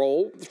gonna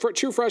roll for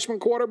true freshman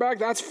quarterback.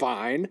 That's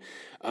fine."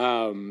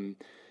 And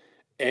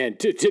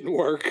it didn't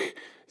work.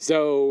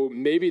 So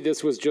maybe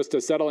this was just a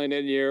settling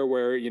in year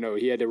where,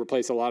 he had to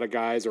replace a lot of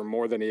guys or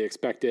more than he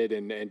expected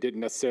and didn't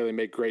necessarily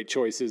make great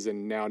choices.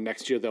 And now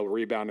next year they'll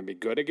rebound and be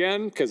good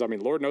again. Because,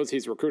 Lord knows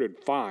he's recruited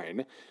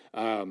fine,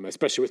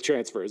 especially with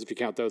transfers, if you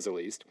count those at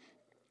least.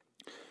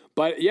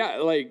 But, yeah,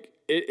 like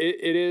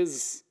it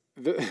is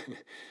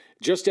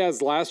just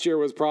as last year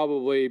was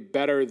probably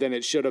better than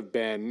it should have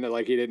been,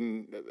 like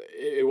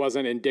it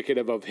wasn't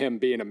indicative of him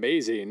being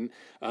amazing.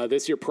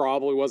 This year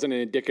probably wasn't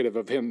indicative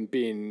of him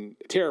being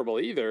terrible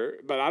either,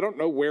 but I don't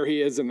know where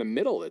he is in the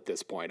middle at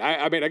this point.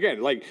 I mean,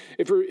 again, like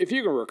if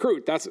you can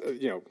recruit, that's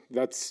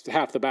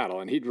half the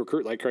battle, and he'd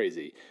recruit like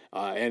crazy.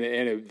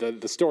 The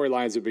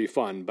storylines would be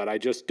fun, but I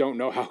just don't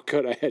know how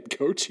good a head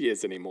coach he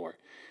is anymore.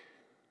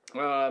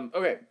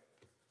 Okay.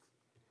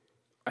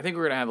 I think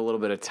we're going to have a little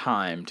bit of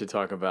time to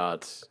talk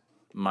about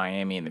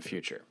Miami in the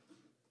future.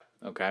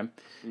 Okay?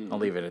 I'll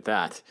leave it at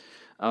that.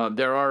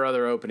 There are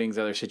other openings,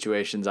 other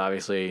situations.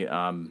 Obviously,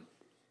 I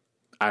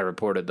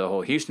reported the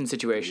whole Houston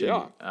situation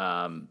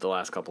the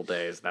last couple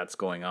days. That's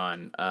going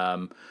on.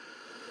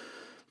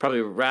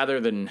 Probably rather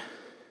than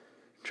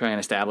try and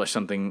establish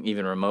something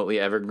even remotely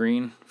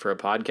evergreen for a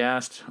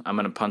podcast, I'm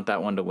going to punt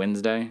that one to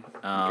Wednesday,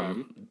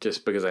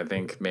 just because I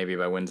think maybe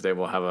by Wednesday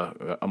we'll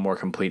have a more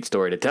complete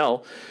story to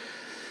tell.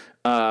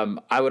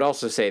 I would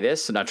also say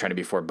this, I'm not trying to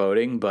be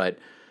foreboding, but,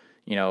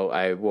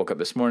 I woke up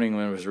this morning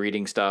when I was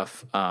reading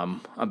stuff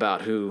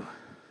about who,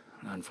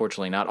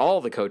 unfortunately, not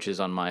all the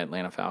coaches on my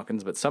Atlanta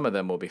Falcons, but some of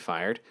them will be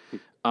fired.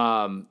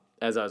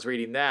 As I was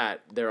reading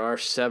that, there are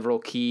several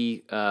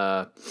key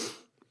NFL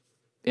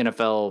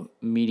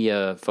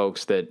media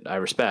folks that I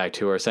respect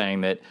who are saying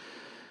that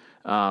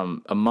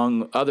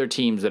among other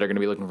teams that are going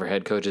to be looking for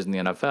head coaches in the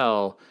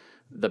NFL,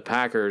 the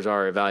Packers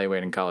are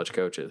evaluating college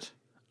coaches.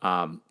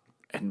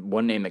 And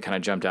one name that kind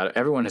of jumped out,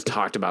 everyone has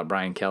talked about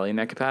Brian Kelly in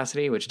that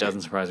capacity, which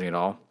doesn't surprise me at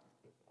all.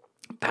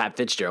 Pat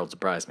Fitzgerald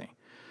surprised me.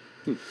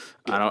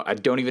 I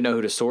don't even know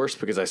who to source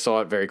because I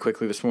saw it very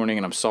quickly this morning,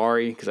 and I'm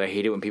sorry because I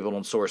hate it when people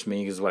don't source me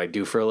because it's what I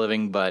do for a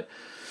living. But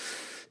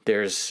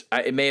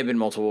it may have been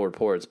multiple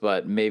reports,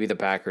 but maybe the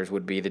Packers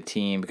would be the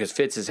team because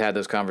Fitz has had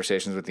those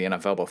conversations with the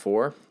NFL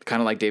before,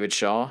 kind of like David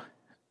Shaw.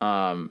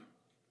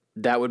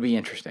 That would be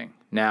interesting.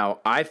 Now,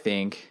 I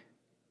think,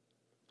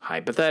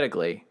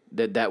 hypothetically,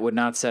 that would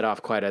not set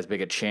off quite as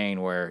big a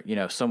chain where,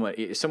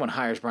 someone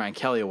hires Brian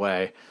Kelly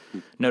away,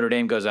 Notre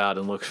Dame goes out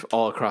and looks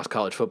all across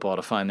college football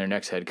to find their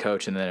next head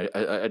coach, and then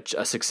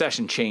a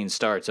succession chain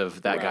starts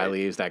of that guy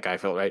leaves, that guy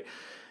felt right.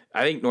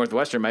 I think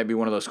Northwestern might be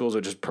one of those schools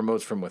that just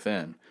promotes from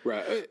within.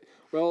 Right.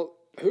 Well,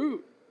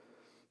 who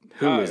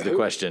is the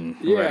question?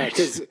 Yeah,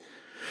 because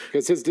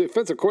his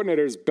defensive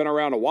coordinator's been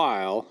around a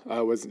while.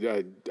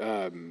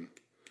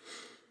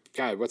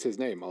 God, what's his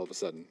name all of a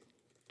sudden?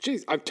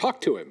 Jeez, I've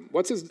talked to him.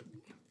 What's his...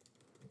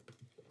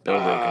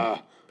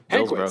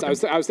 Hankwitz.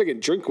 I was thinking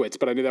Drinkwitz,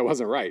 but I knew that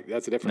wasn't right.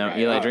 That's a different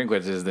guy. Eli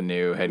Drinkwitz is the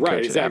new head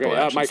coach exactly. at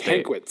Appalachian Mike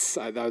State.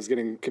 Hankwitz. I was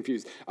getting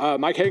confused.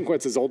 Mike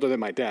Hankwitz is older than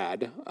my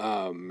dad.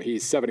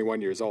 He's 71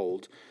 years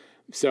old.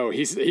 So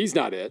he's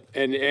not it.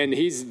 And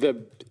he's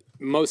the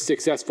most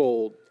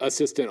successful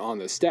assistant on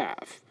the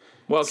staff.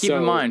 Well, keep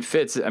in mind,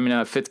 Fitz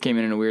came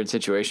in a weird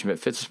situation, but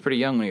Fitz was pretty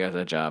young when he got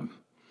that job.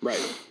 Right.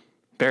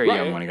 Very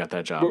young when he got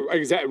that job.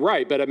 Exactly.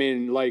 Right. But I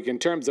mean, like in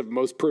terms of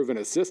most proven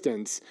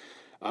assistants,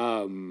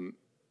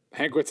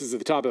 Hankwitz is at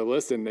the top of the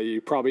list, and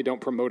you probably don't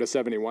promote a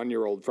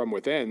 71-year-old from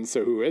within.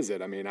 So who is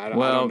it? I mean, I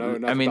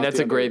don't know. I mean, that's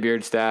a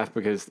graybeard staff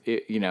because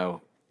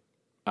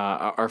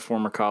our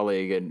former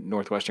colleague and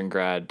Northwestern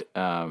grad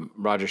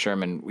Roger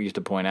Sherman, we used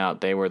to point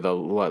out they were the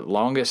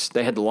longest.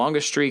 They had the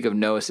longest streak of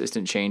no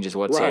assistant changes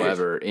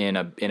whatsoever in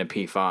a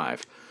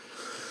P5.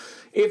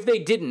 If they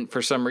didn't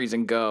for some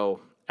reason go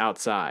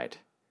outside,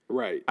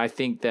 right? I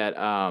think that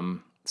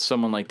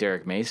someone like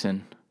Derek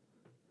Mason.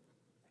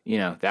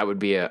 That would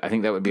be I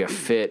think that would be a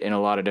fit in a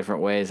lot of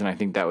different ways, and I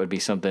think that would be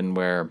something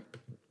where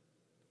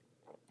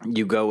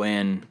you go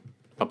in,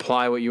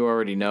 apply what you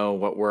already know,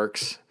 what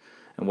works,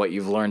 and what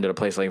you've learned at a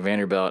place like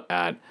Vanderbilt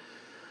at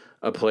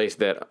a place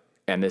that,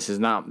 and this is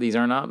not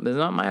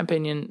my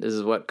opinion, this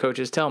is what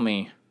coaches tell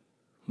me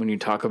when you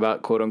talk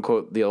about quote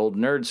unquote the old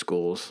nerd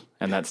schools,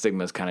 and that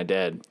stigma is kind of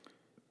dead.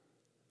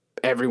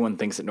 Everyone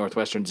thinks that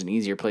Northwestern's an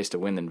easier place to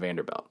win than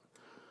Vanderbilt.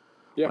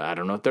 Yeah. Well, I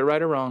don't know if they're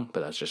right or wrong, but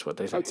that's just what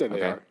they say. I'd say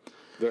they are.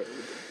 That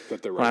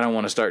they're right. Well, I don't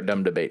want to start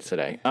dumb debates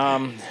today.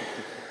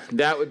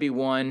 That would be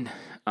one.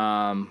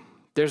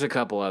 There's a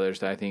couple others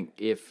that I think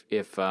if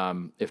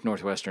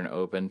Northwestern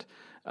opened,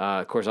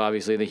 of course,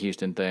 obviously the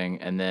Houston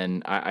thing, and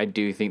then I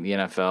do think the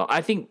NFL.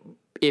 I think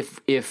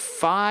if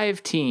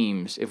 5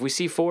 teams, if we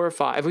see 4 or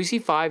 5, if we see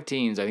 5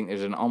 teams, I think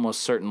there's an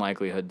almost certain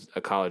likelihood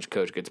a college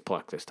coach gets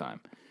plucked this time.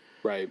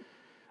 Right.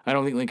 I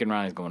don't think Lincoln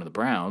Riley's going to the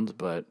Browns,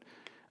 but.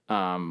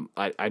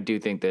 I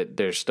do think that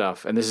there's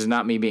stuff, and this is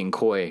not me being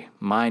coy,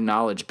 my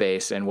knowledge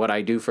base and what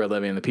I do for a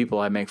living and the people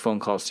I make phone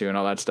calls to and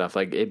all that stuff,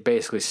 like it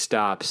basically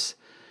stops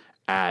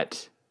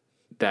at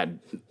that,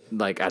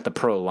 like at the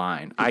pro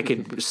line.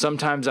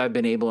 Sometimes I've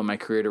been able in my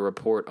career to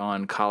report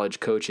on college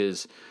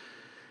coaches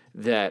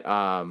that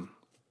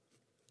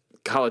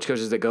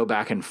go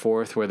back and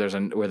forth where there's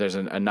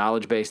a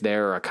knowledge base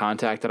there or a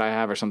contact that I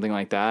have or something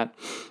like that.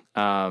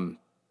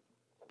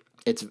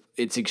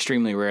 It's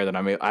extremely rare that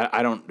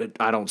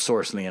I don't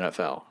source in the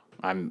NFL.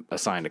 I'm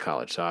assigned to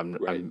college, so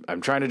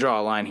I'm trying to draw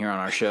a line here on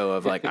our show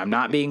of like I'm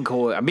not being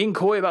coy. I'm being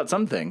coy about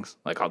some things.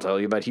 Like I'll tell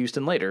you about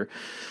Houston later,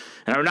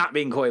 And I'm not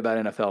being coy about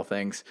NFL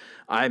things.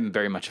 I'm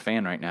very much a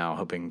fan right now,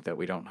 hoping that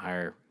we don't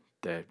hire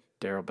the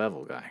Darrell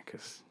Bevell guy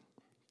because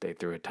they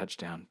threw a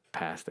touchdown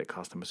pass that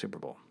cost them a Super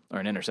Bowl, or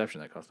an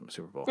interception that cost them a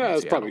Super Bowl. Yeah, that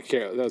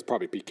was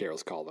probably Pete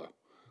Carroll's call, though.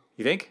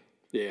 You think?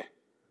 Yeah,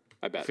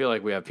 I bet. I feel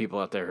like we have people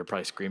out there who are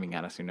probably screaming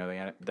at us who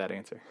know that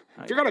answer.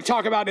 If you're going to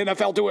talk about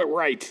NFL, do it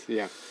right.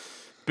 Yeah.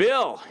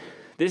 Bill,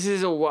 this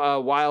is a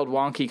wild,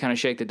 wonky kind of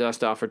shake the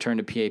dust off return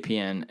to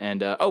PAPN.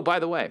 And, oh, by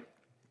the way,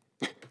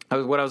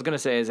 what I was going to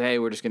say is, hey,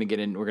 we're just going to get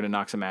in. We're going to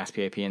knock some ass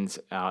PAPNs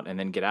out and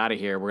then get out of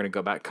here. We're going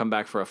to come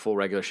back for a full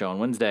regular show on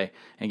Wednesday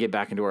and get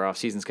back into our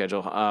off-season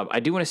schedule. I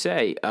do want to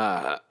say,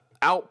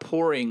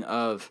 outpouring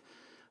of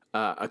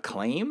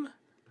acclaim,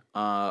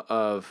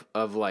 of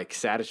like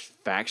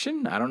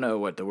satisfaction. I don't know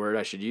what the word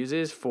I should use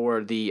is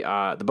for the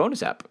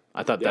bonus app.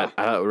 I thought it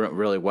went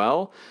really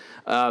well.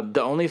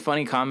 The only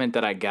funny comment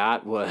that I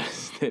got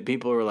was that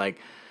people were like,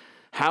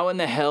 "How in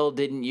the hell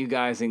didn't you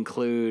guys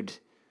include?"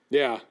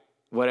 Yeah.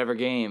 Whatever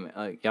game,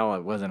 y'all,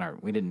 it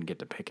wasn't we didn't get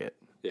to pick it.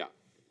 Yeah.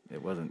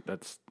 It wasn't,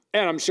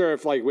 and I'm sure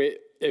if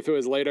it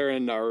was later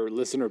and our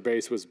listener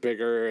base was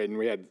bigger and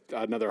we had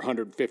another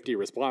 150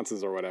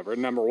 responses or whatever,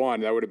 number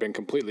one, that would have been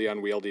completely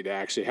unwieldy to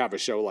actually have a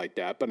show like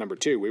that. But number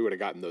two, we would have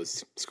gotten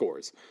those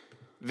scores.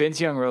 Vince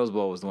Young Rose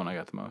Bowl was the one I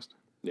got the most.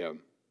 Yeah.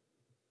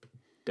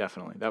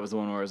 Definitely. That was the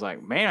one where it was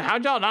like, man,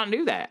 how'd y'all not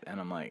do that? And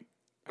I'm like,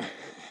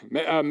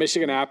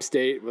 Michigan App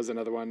State was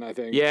another one, I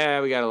think.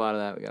 Yeah, we got a lot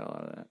of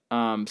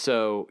that.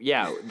 So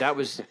yeah, that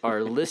was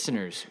our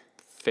listeners'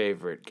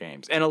 favorite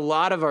games, and a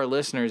lot of our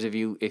listeners, if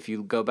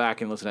you go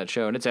back and listen to that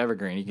show, and it's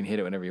evergreen, you can hit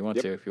it whenever you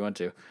want to, if you want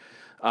to.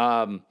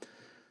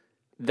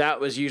 That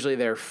was usually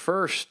their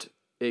first,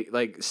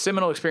 like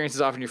seminal experience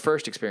is often your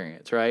first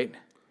experience, right?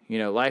 You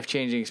know,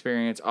 life-changing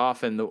experience.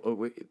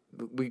 Often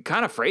we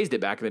kind of phrased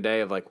it back in the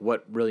day of like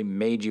what really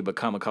made you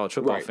become a college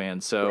football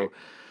fan. So. Right.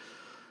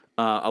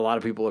 A lot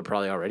of people are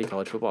probably already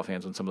college football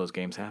fans when some of those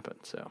games happen.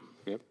 So,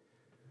 yep.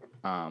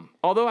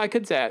 Although I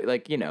could say,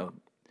 like, you know,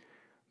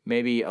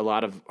 maybe a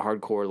lot of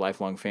hardcore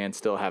lifelong fans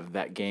still have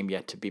that game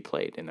yet to be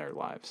played in their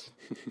lives.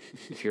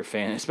 If you're a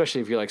fan,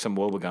 especially if you're like some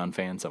Wobegon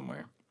fan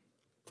somewhere.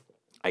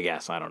 I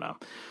guess, I don't know.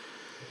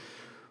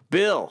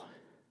 Bill,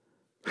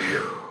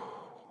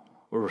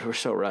 we're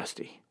so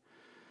rusty.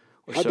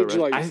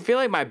 I feel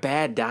like my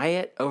bad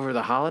diet over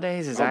the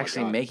holidays is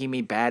actually making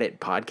me bad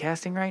at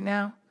podcasting right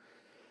now.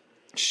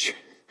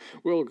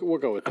 We'll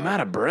go with that. I'm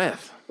out of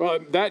breath. Well,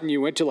 that and you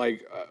went to,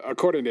 like,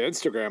 according to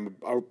Instagram,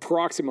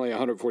 approximately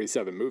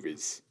 147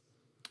 movies.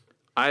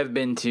 I've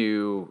been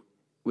to,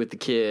 with the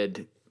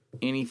kid,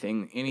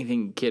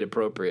 anything kid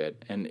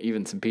appropriate, and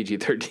even some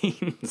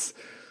PG-13s.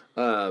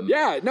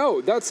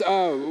 That's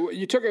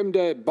you took him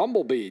to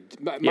Bumblebee.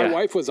 My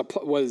wife was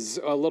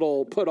a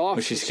little put off.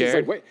 Was she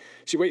scared?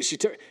 She's like,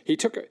 he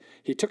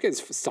took his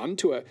son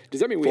to a.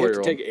 Does that mean we have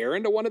to take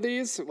Aaron to one of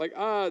these? Like,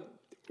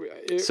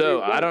 here's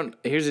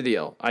the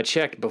deal. I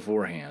checked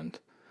beforehand.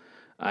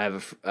 I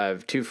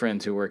have two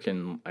friends who work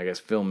in, I guess,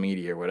 film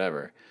media or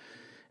whatever.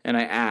 And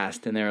I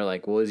asked, and they were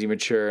like, well, is he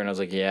mature? And I was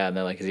like, yeah. And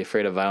they're like, is he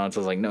afraid of violence? I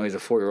was like, no, he's a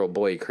 4-year-old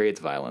boy. He creates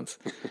violence.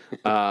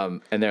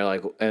 And they're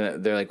like,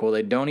 well,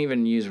 they don't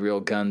even use real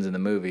guns in the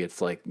movie.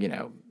 It's like, you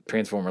know,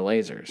 Transformer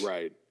lasers.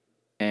 Right.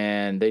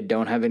 And they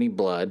don't have any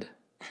blood.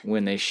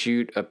 When they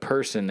shoot a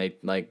person,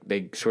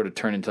 they sort of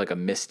turn into like a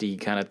misty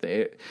kind of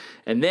thing.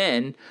 And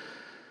then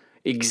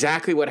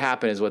exactly what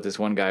happened is what this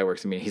one guy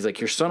works with me. He's like,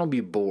 your son will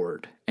be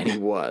bored. And he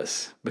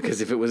was.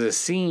 Because if it was a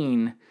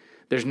scene,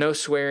 there's no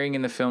swearing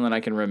in the film that I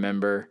can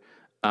remember.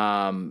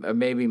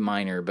 Maybe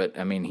minor, but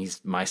I mean, he's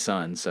my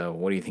son. So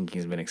what do you think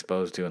he's been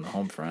exposed to in the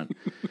home front?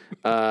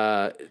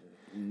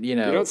 You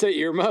don't say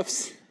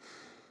earmuffs.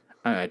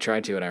 I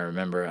tried to, and I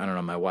remember, I don't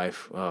know, my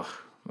wife. Oh,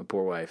 my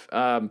poor wife.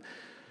 The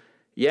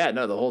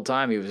whole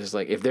time he was just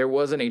like, if there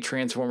wasn't a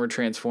Transformer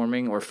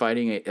transforming or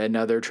fighting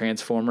another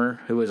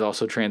Transformer who was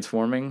also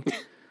transforming,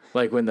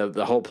 like when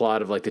the whole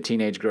plot of like the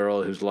teenage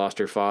girl who's lost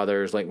her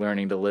father is like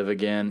learning to live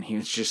again, he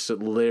was just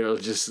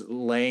literally just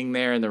laying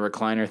there in the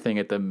recliner thing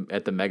at the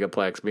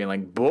Megaplex being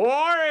like,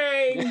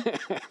 boring!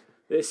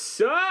 This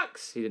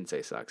sucks! He didn't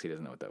say sucks. He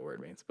doesn't know what that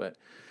word means. But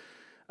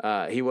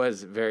he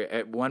was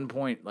at one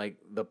point, like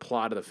the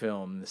plot of the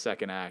film, the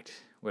second act,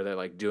 where they're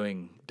like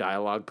doing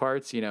dialogue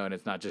parts, and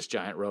it's not just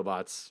giant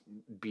robots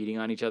beating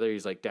on each other.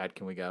 He's like, Dad,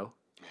 can we go?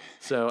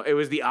 So it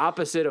was the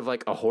opposite of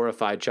like a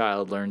horrified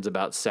child learns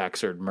about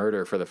sex or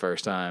murder for the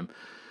first time.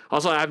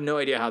 Also, I have no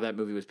idea how that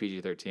movie was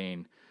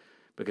PG-13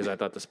 because I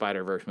thought the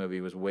Spider-Verse movie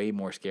was way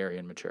more scary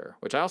and mature,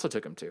 which I also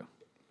took him to.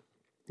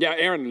 Yeah,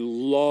 Aaron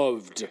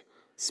loved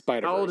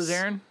Spider-Verse. How old is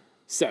Aaron?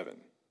 7.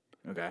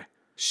 Okay.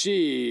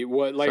 She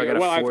was like, so I got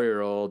a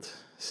 4-year-old.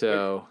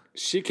 So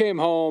she came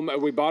home.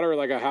 We bought her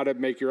like a how to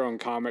make your own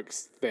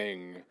comics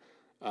thing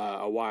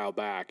a while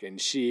back, and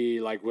she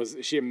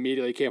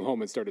immediately came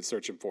home and started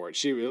searching for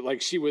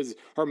it.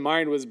 Her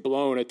mind was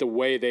blown at the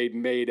way they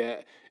made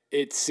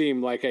it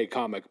seem like a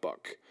comic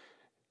book.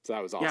 So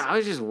that was awesome. Yeah, I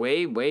was just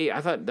way. I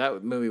thought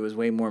that movie was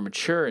way more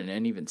mature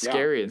and even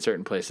scary in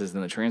certain places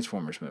than the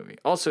Transformers movie.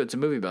 Also, it's a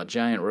movie about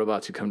giant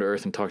robots who come to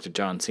Earth and talk to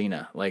John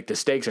Cena. Like, the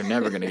stakes are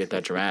never going to get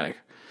that dramatic.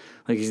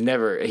 Like,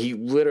 he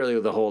literally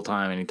the whole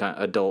time, anytime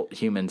adult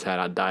humans had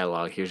a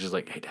dialogue, he was just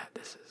like, "Hey, Dad,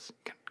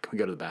 can we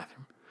go to the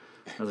bathroom?"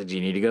 I was like, "Do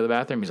you need to go to the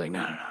bathroom?" He's like,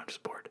 No, I'm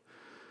just bored.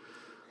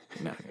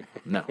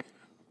 No.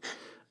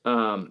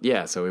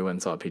 Yeah, so we went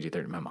and saw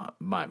PG-13.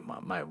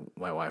 My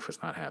wife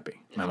was not happy.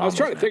 My mom I was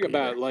trying to think either.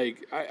 about,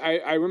 like,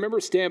 I remember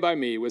Stand By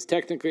Me was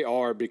technically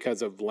R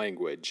because of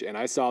language, and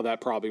I saw that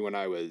probably when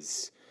I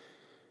was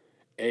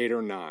 8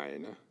 or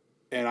 9.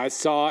 And I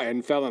saw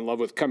and fell in love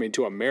with Coming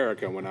to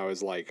America when I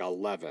was, like,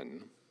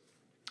 11.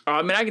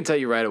 I mean, I can tell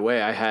you right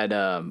away, I had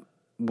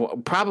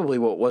probably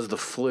what was the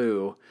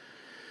flu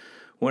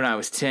when I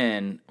was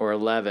 10 or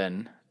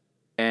 11.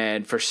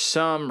 And for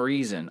some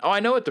reason, I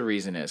know what the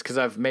reason is, because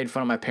I've made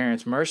fun of my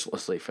parents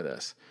mercilessly for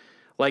this.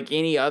 Like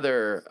any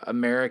other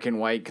American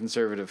white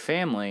conservative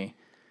family,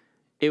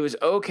 it was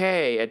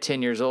okay at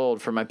 10 years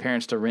old for my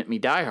parents to rent me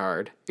Die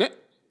Hard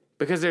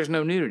because there's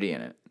no nudity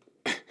in it.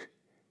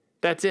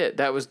 That's it.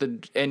 That was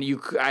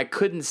I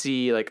couldn't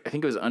see, like, I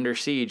think it was Under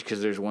Siege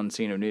because there's one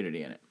scene of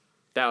nudity in it.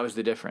 That was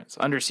the difference.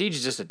 Under Siege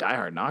is just a Die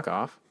Hard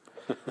knockoff.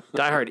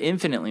 Die Hard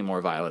infinitely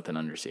more violent than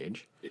Under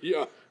Siege.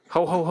 Yeah.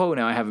 Ho, ho, ho,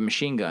 now I have a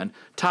machine gun,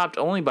 topped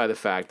only by the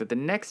fact that the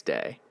next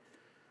day,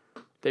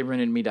 they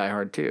rented me Die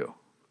Hard 2,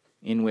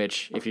 in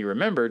which, if you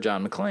remember,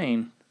 John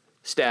McClane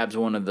stabs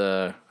one of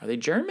the... Are they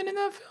German in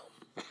that film?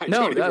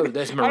 No,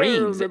 that's Marines.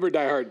 I don't remember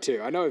Die Hard 2.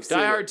 I know I've seen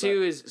Die Hard it,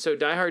 2 is... So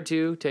Die Hard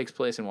 2 takes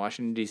place in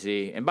Washington,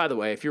 D.C. And by the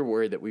way, if you're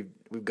worried that we've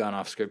gone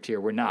off script here,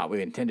 we're not.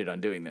 We intended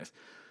on doing this.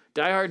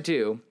 Die Hard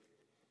 2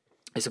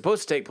 is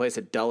supposed to take place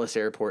at Dulles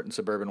Airport in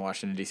suburban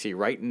Washington, D.C.,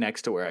 right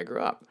next to where I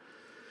grew up.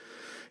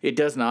 It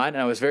does not,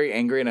 and I was very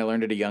angry, and I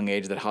learned at a young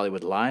age that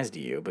Hollywood lies to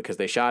you because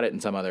they shot it in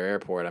some other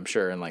airport, I'm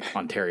sure, in like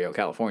Ontario,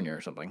 California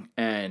or something,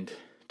 and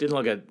didn't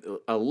look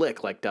a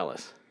lick like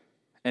Dulles.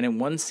 And in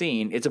one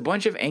scene, it's a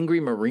bunch of angry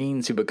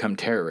Marines who become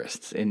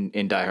terrorists in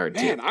Die Hard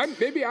 2. Man,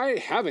 maybe I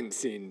haven't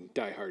seen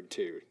Die Hard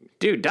 2.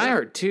 Dude, Die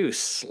Hard 2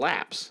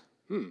 slaps.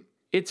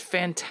 It's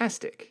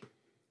fantastic.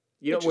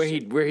 You know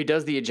where he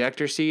does the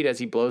ejector seat as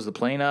he blows the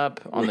plane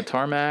up on the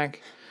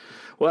tarmac?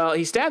 Well,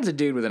 he stabs a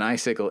dude with an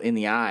icicle in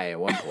the eye at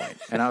one point,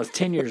 and I was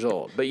 10 years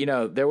old. But,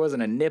 there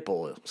wasn't a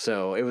nipple,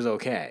 so it was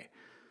okay.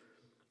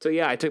 So,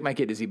 yeah, I took my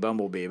kid to see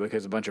Bumblebee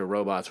because a bunch of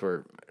robots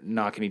were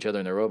knocking each other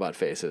in their robot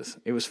faces.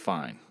 It was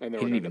fine. And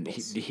there were no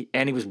nipples.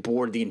 And he was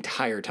bored the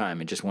entire time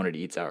and just wanted to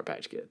eat Sour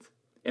Patch Kids.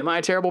 Am I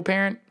a terrible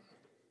parent?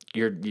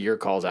 Your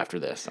call's after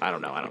this. I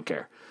don't know. I don't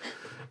care.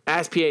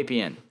 Ask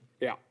PAPN.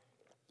 Yeah.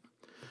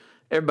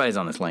 Everybody's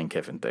on this Lane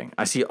Kiffin thing.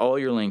 I see all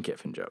your Lane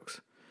Kiffin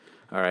jokes.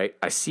 All right,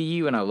 I see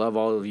you and I love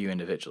all of you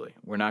individually.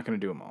 We're not going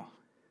to do them all.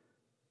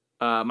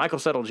 Michael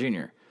Settle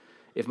Jr.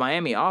 If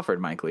Miami offered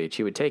Mike Leach,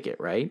 he would take it,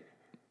 right?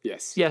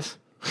 Yes. Yes.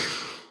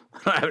 I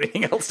don't have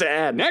anything else to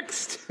add.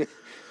 Next.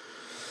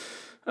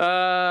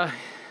 Nope.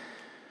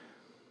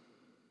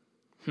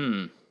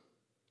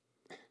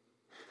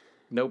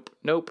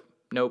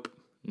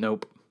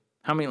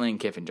 How many Lane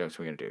Kiffin jokes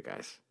are we going to do,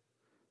 guys?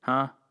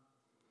 Huh?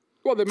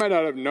 Well, they might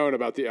not have known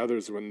about the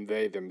others when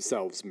they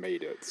themselves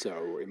made it,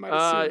 so it might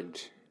have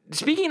seemed...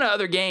 Speaking of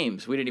other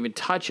games we didn't even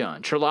touch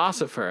on,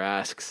 Trelosifer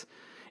asks,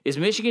 is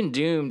Michigan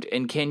doomed,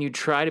 and can you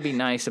try to be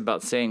nice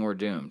about saying we're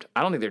doomed?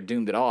 I don't think they're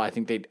doomed at all. I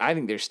think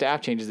there's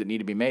staff changes that need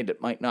to be made that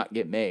might not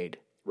get made.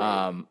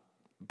 Right.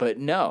 But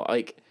no,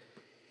 like,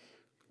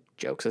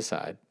 jokes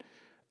aside.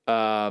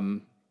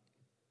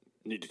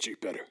 Need to cheat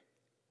better.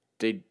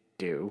 They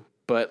do,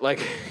 but,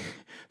 like,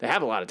 they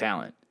have a lot of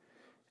talent.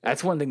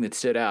 That's one thing that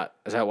stood out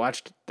as I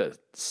watched the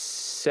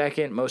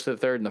second, most of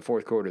the third, and the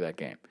fourth quarter of that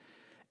game.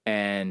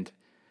 And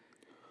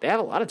they have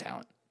a lot of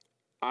talent.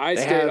 I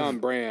stayed on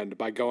brand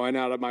by going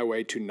out of my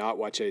way to not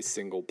watch a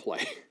single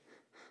play.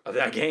 Of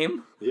that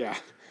game? Yeah.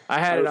 I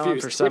had it on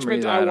for some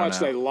reason. I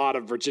watched a lot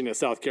of Virginia,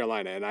 South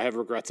Carolina, and I have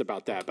regrets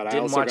about that. But I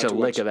didn't also watch a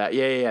lick of that.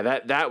 Yeah.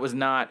 That was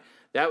not.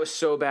 That was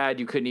so bad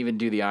you couldn't even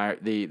do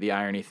the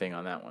irony thing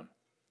on that one.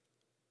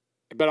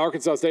 But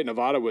Arkansas State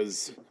Nevada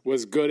was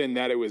good in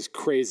that it was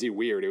crazy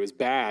weird. It was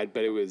bad,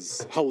 but it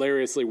was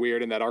hilariously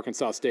weird in that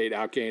Arkansas State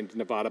outgained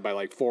Nevada by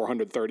like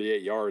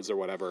 438 yards or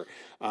whatever.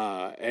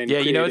 And yeah,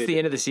 it's the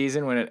end of the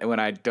season when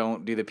I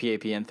don't do the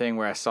PAPN thing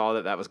where I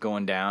saw that was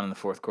going down in the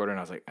fourth quarter and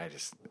I was like, I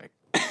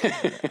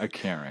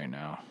can't right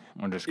now.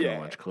 I'm just gonna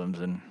watch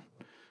Clemson.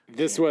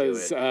 This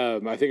was,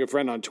 I think a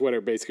friend on Twitter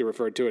basically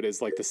referred to it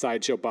as like the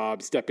Sideshow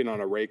Bob stepping on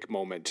a rake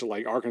moment.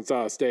 Like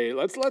Arkansas State,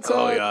 let's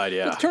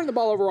turn the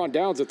ball over on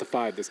downs at the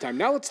 5 this time.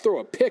 Now let's throw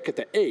a pick at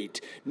the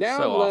 8.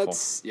 Now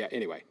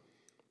anyway.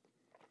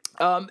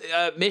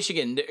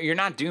 Michigan, you're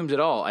not doomed at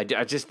all. I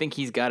just think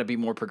he's got to be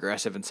more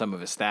progressive in some of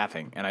his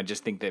staffing, and I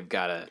just think they've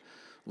got to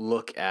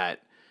look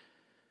at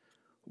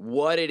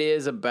what it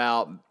is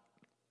about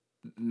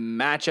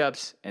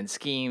matchups and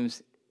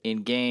schemes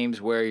in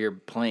games where you're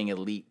playing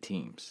elite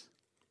teams.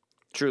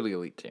 Truly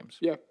elite teams.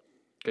 Yeah.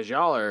 Because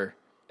y'all are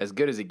as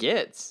good as it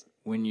gets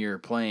when you're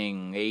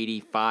playing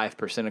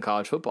 85% of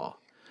college football.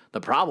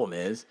 The problem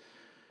is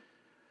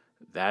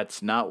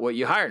that's not what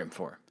you hired him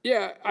for.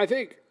 Yeah, I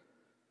think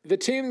the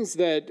teams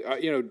that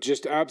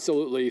just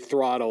absolutely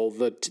throttle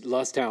the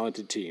less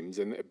talented teams,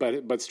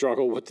 but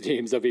struggle with the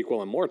teams of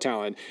equal and more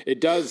talent, it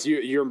does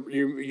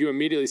you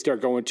immediately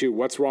start going to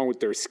what's wrong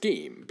with their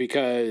scheme,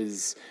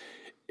 because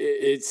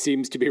it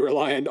seems to be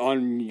reliant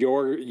on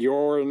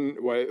Jorn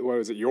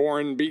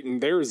beating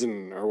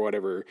Theirsen or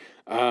whatever.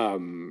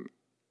 And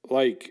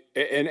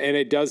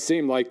it does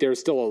seem like there's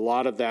still a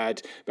lot of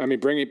that. I mean,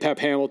 bringing Pep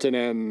Hamilton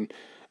in,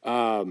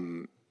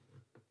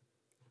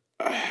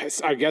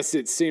 I guess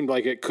it seemed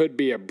like it could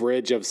be a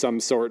bridge of some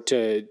sort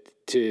to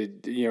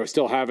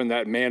still having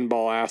that man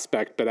ball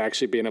aspect, but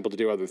actually being able to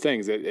do other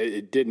things.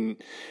 It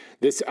didn't.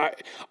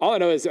 All I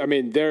know is,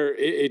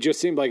 it just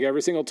seemed like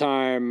every single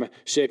time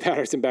Shea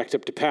Patterson backed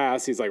up to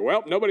pass, he's like,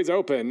 well, nobody's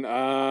open.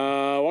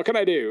 What can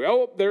I do?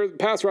 Oh, their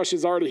pass rush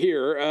is already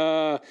here.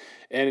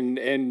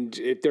 And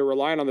if they're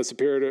relying on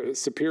the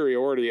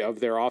superiority of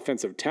their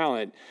offensive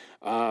talent,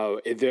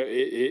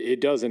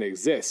 it doesn't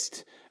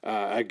exist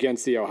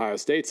against the Ohio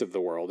States of the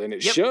world. And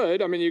it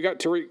should. I mean, you got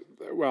Tariq,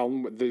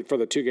 for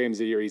the 2 games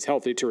a year, he's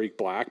healthy, Tariq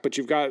Black, but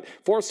you've got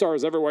 4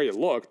 stars everywhere you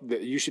look.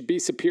 You should be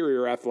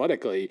superior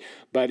athletically,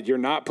 but you're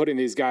not putting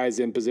these guys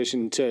in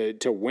position to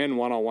win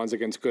one-on-ones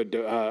against good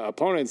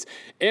opponents,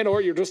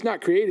 or you're just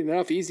not creating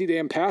enough easy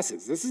damn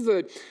passes. This is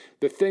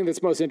the thing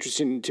that's most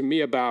interesting to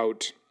me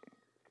about,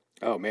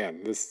 oh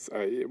man, this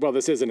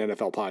is an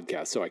NFL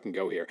podcast, so I can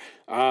go here.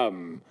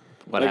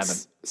 What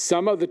happened?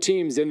 Some of the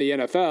teams in the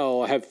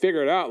NFL have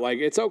figured out, like,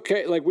 it's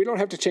okay. Like, we don't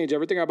have to change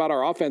everything about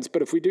our offense,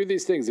 but if we do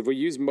these things, if we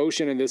use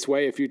motion in this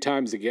way a few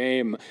times a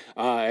game,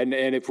 and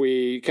if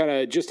we kind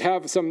of just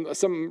have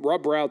some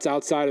rub routes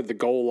outside of the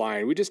goal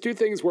line, we just do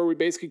things where we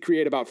basically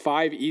create about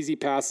 5 easy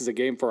passes a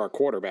game for our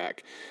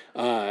quarterback,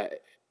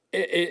 but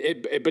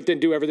then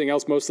do everything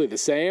else mostly the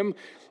same,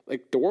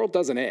 like, the world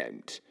doesn't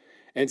end.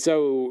 And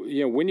so,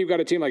 when you've got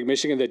a team like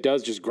Michigan that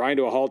does just grind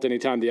to a halt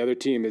anytime the other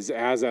team is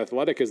as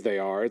athletic as they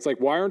are, it's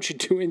like, why aren't you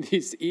doing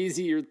these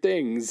easier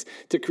things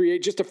to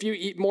create just a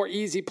few more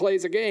easy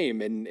plays a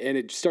game? And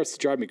it starts to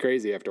drive me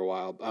crazy after a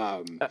while.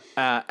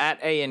 At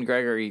A.N.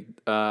 Gregory,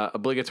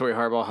 obligatory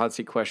Harbaugh hot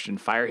seat question,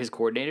 fire his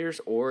coordinators,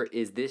 or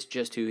is this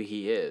just who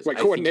he is? Like,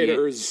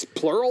 coordinators,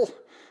 plural?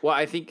 Well,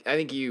 I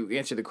think you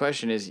answered the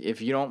question is,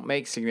 if you don't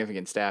make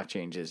significant staff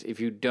changes, if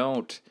you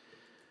don't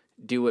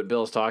do what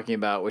Bill's talking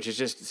about, which is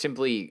just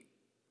simply,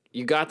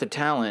 you got the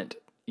talent,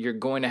 you're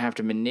going to have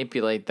to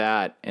manipulate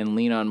that and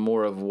lean on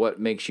more of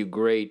what makes you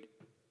great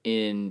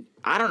in,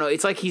 I don't know,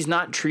 it's like he's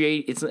not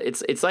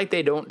it's like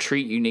they don't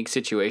treat unique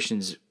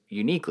situations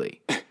uniquely.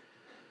 Does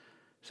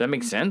that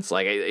make sense?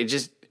 Like,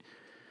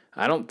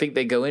 I don't think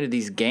they go into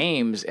these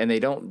games and they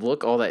don't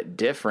look all that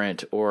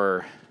different,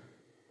 or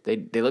they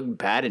look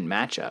bad in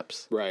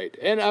matchups. Right.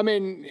 And I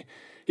mean,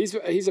 he's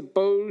a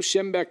Bo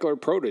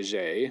Schembechler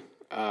protege.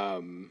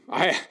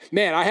 I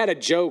had a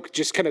joke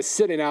just kind of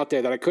sitting out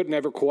there that I could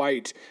never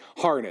quite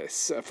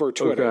harness for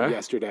Twitter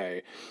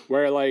yesterday,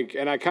 where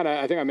and I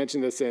think I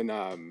mentioned this in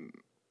our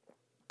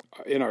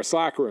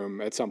Slack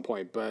room at some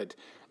point, but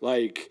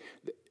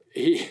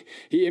he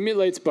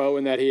emulates Bo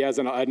in that he has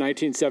a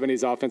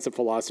 1970s offensive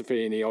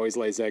philosophy and he always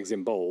lays eggs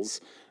in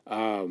bowls.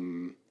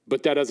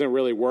 But that doesn't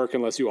really work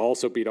unless you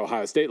also beat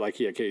Ohio State like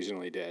he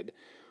occasionally did.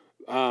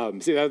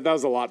 That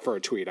was a lot for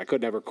a tweet. I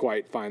could never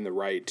quite find the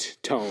right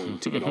tone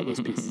to get all those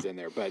pieces in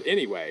there. But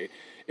anyway,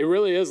 it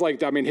really is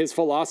his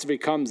philosophy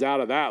comes out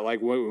of that. Like,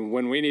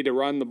 when we need to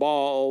run the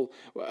ball,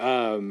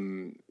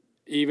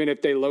 even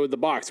if they load the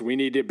box, we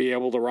need to be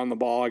able to run the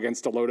ball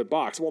against a loaded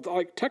box. Well,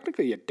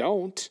 technically you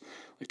don't.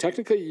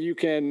 Technically you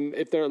can,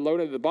 if they're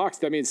loaded the box,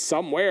 that means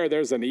somewhere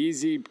there's an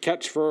easy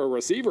catch for a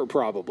receiver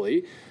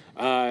probably.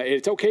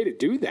 It's okay to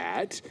do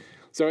that.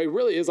 So it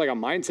really is like a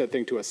mindset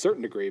thing to a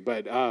certain degree,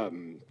 but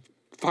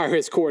fire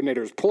his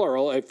coordinators,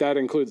 plural, if that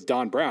includes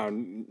Don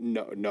Brown,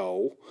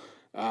 no.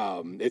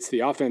 It's the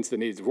offense that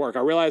needs work.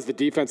 I realize the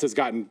defense has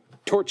gotten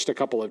torched a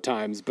couple of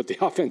times, but the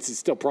offense is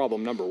still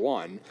problem number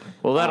 1.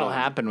 Well, that'll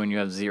happen when you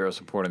have zero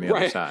support on the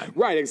other side.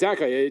 Right,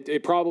 exactly.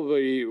 It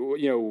probably,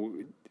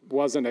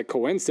 wasn't a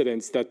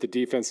coincidence that the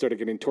defense started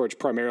getting torched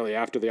primarily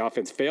after the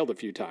offense failed a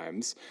few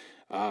times.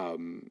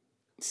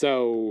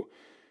 So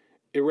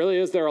it really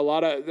is. There are a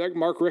lot of, like,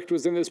 Mark Richt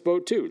was in this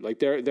boat too. Like,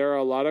 there are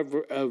a lot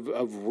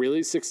of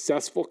really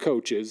successful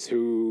coaches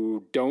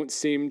who don't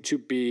seem to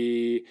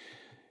be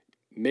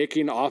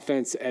making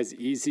offense as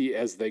easy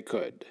as they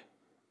could.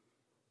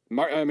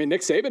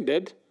 Nick Saban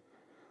did.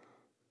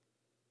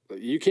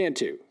 You can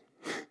too.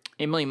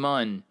 Emily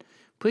Munn,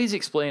 please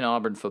explain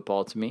Auburn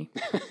football to me.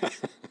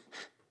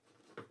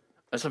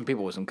 There's some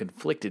people with some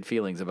conflicted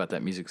feelings about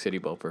that Music City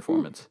Bowl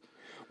performance.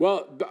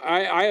 Well,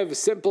 I have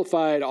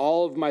simplified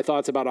all of my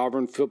thoughts about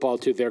Auburn football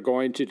to they're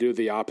going to do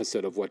the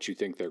opposite of what you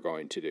think they're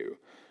going to do.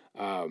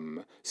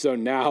 So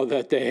now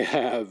that they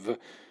have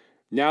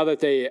now that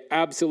they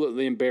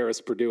absolutely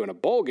embarrassed Purdue in a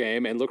bowl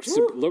game and looked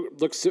to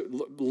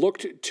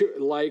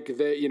like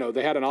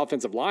they had an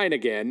offensive line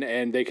again,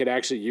 and they could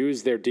actually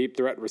use their deep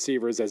threat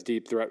receivers as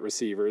deep threat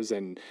receivers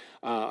and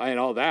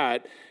all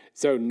that.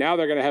 So now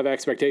they're going to have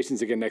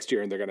expectations again next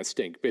year, and they're going to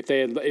stink. If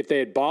they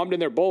had bombed in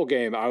their bowl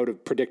game, I would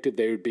have predicted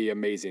they would be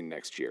amazing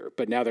next year.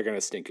 But now they're going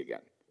to stink again.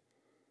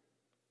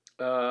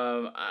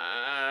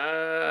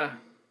 I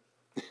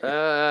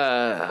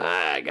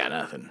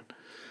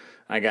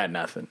got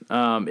nothing.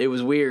 It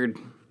was weird.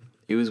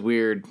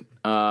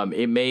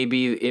 It may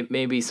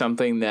be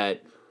something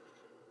that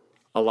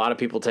a lot of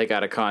people take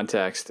out of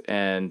context.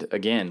 And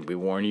again, we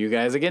warn you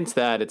guys against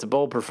that. It's a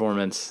bowl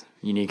performance.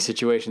 Unique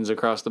situations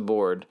across the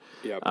board.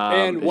 Yeah,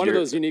 and one of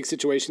those unique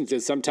situations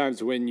is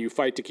sometimes when you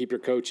fight to keep your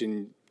coach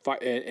and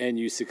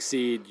you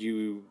succeed,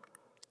 you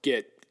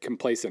get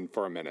complacent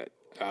for a minute.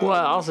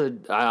 Well,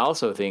 I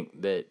also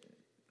think that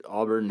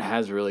Auburn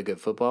has really good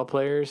football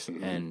players,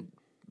 and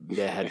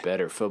they had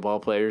better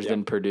football players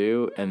than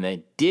Purdue, and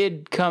they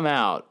did come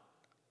out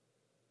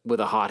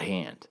with a hot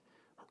hand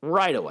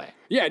right away.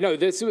 Yeah, no,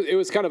 it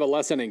was kind of a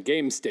lesson in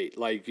game state.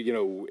 Like,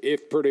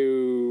 if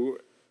Purdue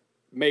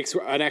makes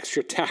an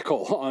extra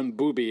tackle on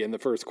Booby in the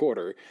first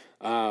quarter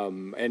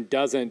and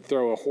doesn't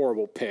throw a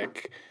horrible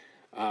pick,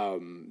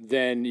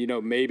 then,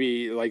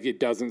 maybe like it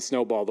doesn't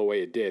snowball the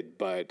way it did,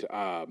 but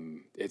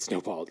it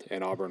snowballed,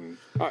 and Auburn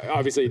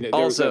obviously.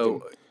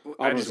 Also,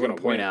 I just want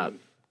to point out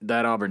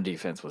that Auburn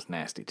defense was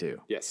nasty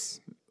too. Yes.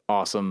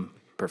 Awesome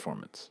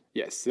performance.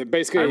 Yes.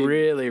 Basically, I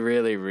really,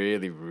 really,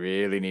 really,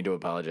 really need to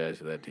apologize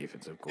to that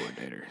defensive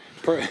coordinator.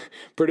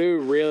 Purdue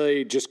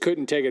really just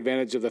couldn't take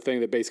advantage of the thing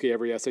that basically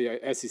every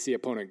SEC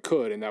opponent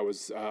could, and that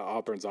was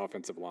Auburn's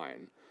offensive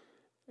line.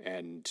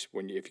 And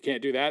if you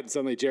can't do that, and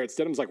suddenly Jarrett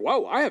Stidham's like,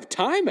 whoa, I have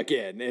time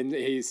again. And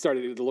he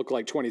started to look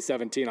like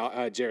 2017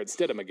 Jarrett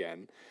Stidham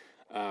again.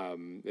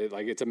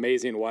 It's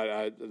amazing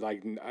what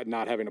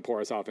not having a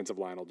porous offensive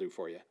line will do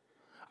for you.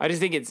 I just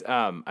think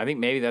I think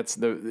maybe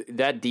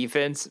that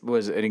defense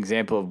was an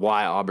example of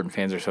why Auburn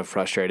fans are so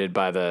frustrated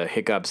by the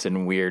hiccups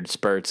and weird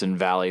spurts and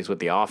valleys with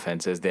the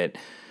offense, is that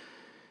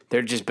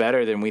they're just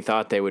better than we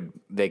thought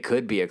they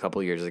could be a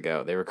couple years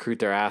ago. They recruit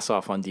their ass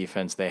off on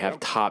defense. They have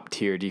top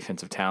tier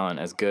defensive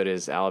talent, as good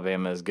as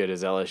Alabama, as good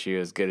as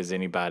LSU, as good as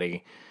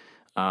anybody,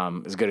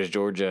 as good as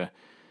Georgia.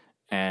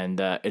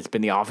 And it's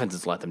been the offense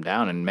that's let them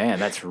down. And man,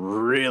 that's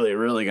really,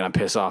 really going to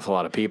piss off a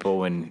lot of people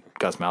when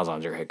Gus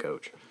Malzahn's your head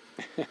coach.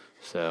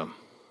 So,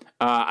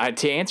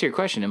 to answer your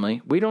question,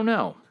 Emily, we don't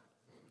know.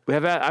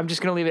 I'm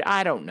just going to leave it.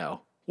 I don't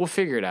know. We'll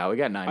figure it out. We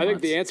got 9 months. I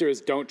think the answer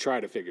is don't try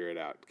to figure it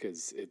out,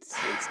 because it's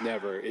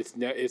never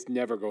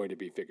going to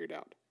be figured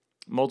out.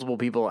 Multiple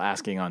people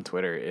asking on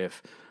Twitter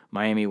if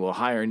Miami will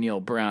hire Neil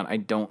Brown. I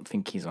don't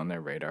think he's on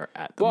their radar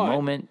at the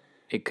moment.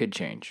 It could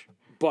change.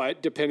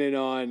 But depending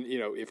on,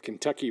 if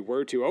Kentucky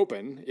were to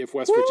open, if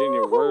West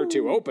Virginia were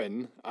to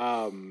open,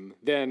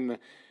 then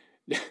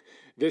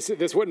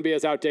this wouldn't be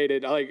as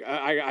outdated.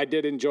 I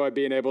did enjoy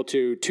being able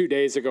to 2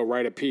 days ago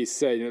write a piece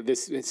saying,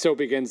 so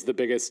begins the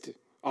biggest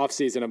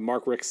offseason of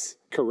Mark Richt's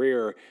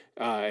career,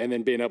 and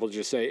then being able to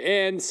just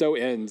say, and so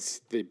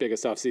ends the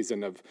biggest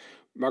offseason of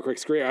Mark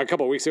Richt's career. A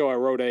couple of weeks ago, I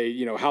wrote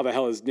a, how the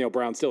hell is Neil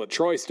Brown still at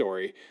Troy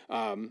story.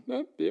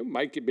 It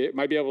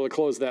might be able to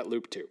close that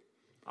loop too.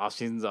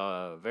 Offseason's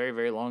a very,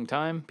 very long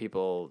time.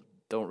 People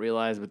don't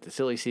realize, but the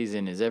silly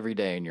season is every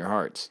day in your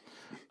hearts.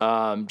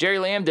 Jerry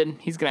Lambden,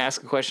 he's going to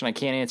ask a question I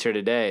can't answer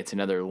today. It's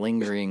another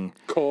lingering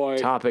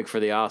topic for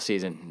the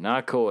offseason.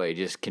 Not coy,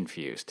 just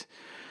confused.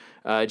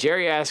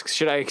 Jerry asks,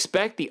 should I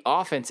expect the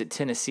offense at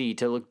Tennessee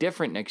to look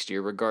different next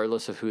year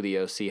regardless of who the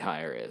OC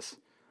hire is?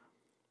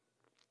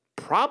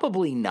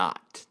 Probably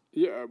not.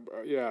 Yeah,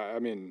 I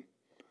mean,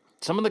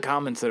 some of the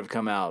comments that have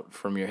come out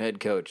from your head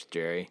coach,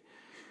 Jerry.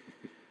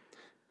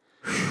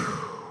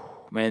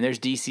 Man, there's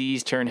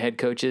DCs turned head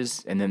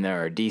coaches, and then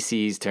there are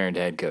DCs turned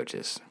head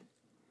coaches.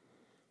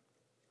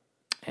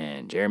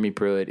 And Jeremy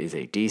Pruitt is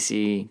a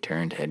DC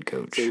turned head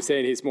coach. So you're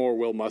saying he's more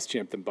Will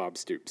Muschamp than Bob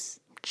Stoops?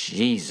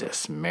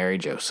 Jesus, Mary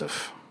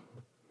Joseph.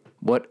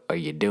 What are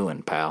you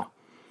doing, pal?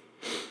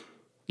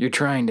 You're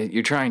trying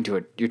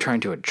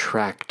to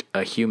attract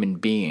a human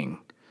being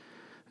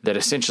that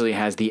essentially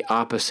has the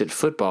opposite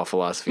football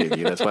philosophy of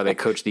you. That's why they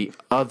coach the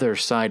other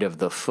side of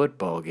the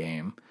football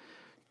game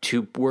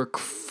to work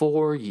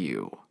for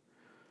you.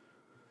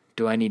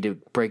 Do I need to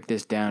break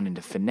this down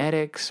into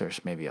phonetics or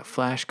maybe a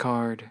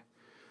flashcard?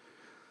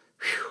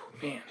 Whew,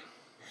 man.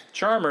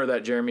 Charmer,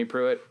 that Jeremy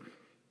Pruitt.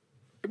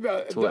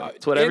 It's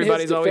what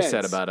everybody's always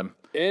said about him.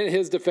 In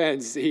his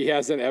defense, he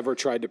hasn't ever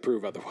tried to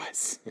prove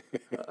otherwise.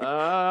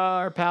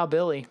 Our pal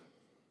Billy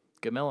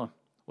Gamilla.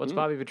 What's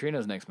Bobby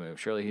Petrino's next move?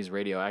 Surely he's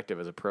radioactive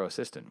as a pro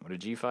assistant. Would a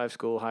G5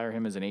 school hire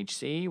him as an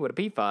HC? Would a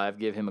P5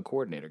 give him a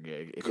coordinator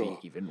gig if he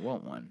even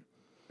want one?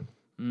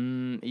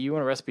 You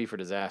want a recipe for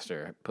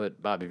disaster?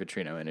 Put Bobby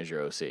Petrino in as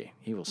your OC.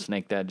 He will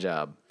snake that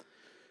job.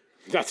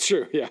 That's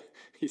true, yeah.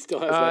 He still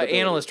has that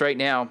analyst right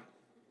now.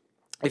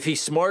 If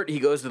he's smart, he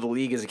goes to the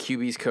league as a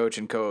QB's coach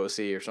and co-OC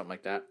or something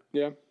like that.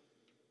 Yeah.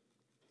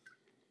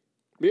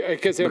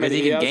 Because he can has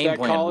game that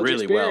plan college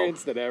really well.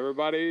 experience that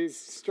everybody's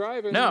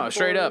striving. No,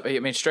 straight for. up. I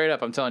mean, straight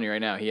up. I'm telling you right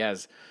now,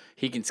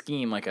 he can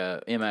scheme like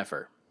a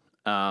MFer.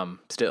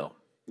 Still,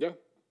 Yeah.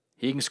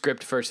 he can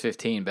script first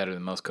 15 better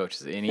than most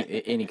coaches,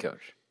 any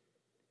coach.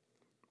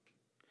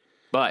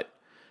 But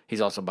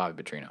he's also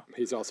Bobby Petrino.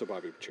 He's also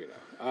Bobby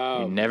Petrino.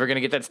 You're never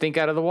gonna get that stink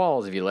out of the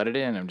walls if you let it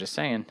in. I'm just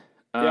saying.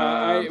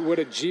 Would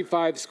a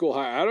G5 school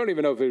hire? I don't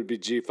even know if it would be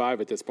G5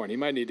 at this point. He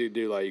might need to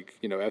do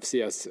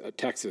FCS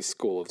Texas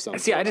school of some.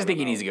 See, I just think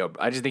he needs to go.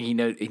 I just think he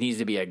needs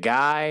to be a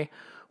guy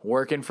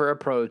working for a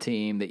pro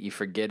team that you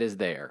forget is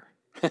there,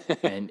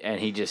 and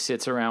he just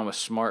sits around with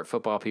smart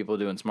football people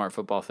doing smart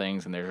football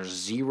things, and there's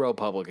zero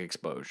public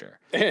exposure.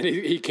 And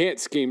he can't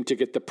scheme to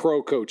get the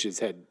pro coach's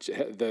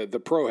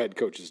the pro head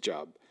coach's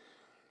job.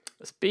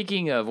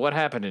 Speaking of what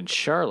happened in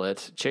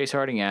Charlotte, Chase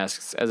Harding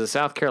asks, as a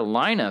South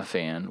Carolina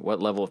fan, what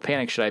level of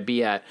panic should I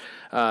be at?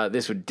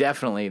 This was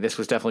definitely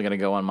going to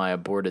go on my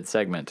aborted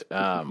segment.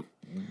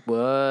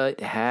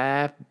 What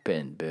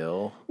happened,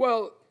 Bill?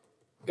 Well,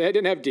 they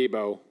didn't have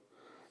Debo.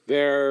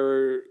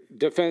 Their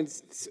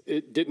defense,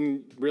 it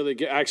didn't really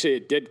get. Actually,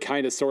 it did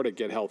kind of sort of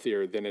get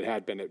healthier than it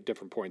had been at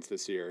different points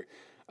this year.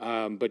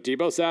 But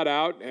Debo sat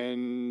out,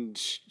 and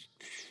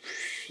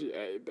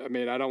I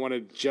mean, I don't want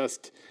to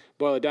just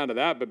boil it down to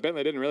that, but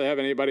Bentley didn't really have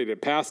anybody to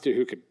pass to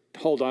who could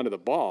hold on to the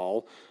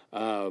ball.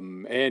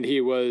 And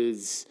he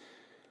was,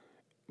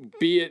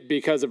 be it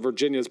because of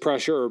Virginia's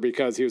pressure or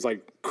because he was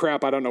like,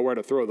 crap, I don't know where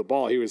to throw the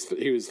ball. He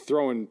was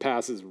throwing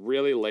passes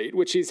really late,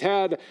 which he's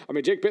had. I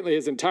mean, Jake Bentley,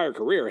 his entire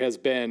career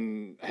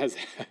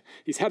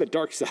he's had a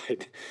dark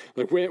side.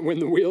 Like when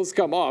the wheels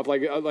come off,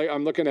 like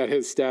I'm looking at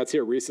his stats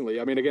here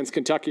recently. I mean, against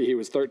Kentucky, he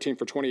was 13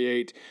 for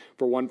 28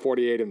 for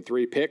 148 and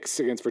 3 picks.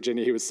 Against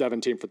Virginia, he was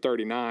 17 for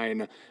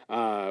 39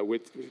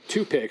 with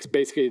 2 picks,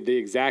 basically the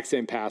exact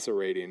same passer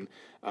rating.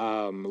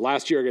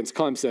 Last year against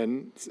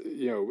Clemson,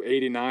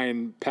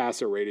 89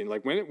 passer rating.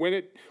 Like when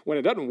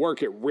it doesn't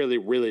work, it really,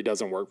 really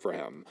doesn't work for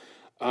him.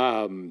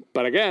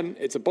 But again,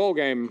 it's a bowl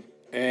game,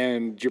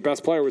 and your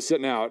best player was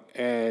sitting out,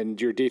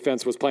 and your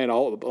defense was playing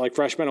like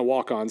freshmen and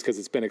walk-ons because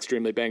it's been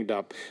extremely banged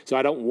up. So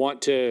I don't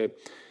want to.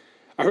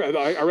 I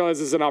realize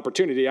this is an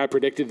opportunity. I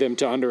predicted them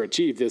to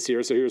underachieve this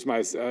year, so here's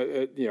my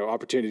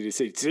opportunity to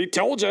see.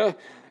 Told you.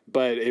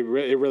 But it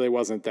really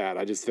wasn't that.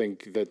 I just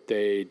think that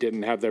they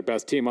didn't have their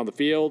best team on the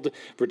field.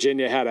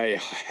 Virginia had a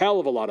hell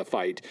of a lot of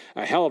fight,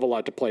 a hell of a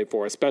lot to play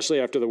for, especially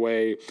after the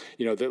way,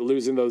 that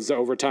losing those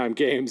overtime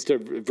games to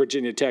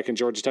Virginia Tech and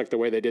Georgia Tech the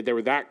way they did. They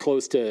were that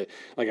close to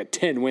like a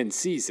 10-win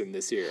season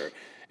this year.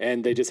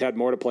 And they just had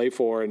more to play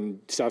for, and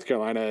South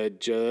Carolina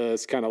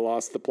just kind of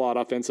lost the plot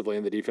offensively,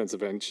 and the defense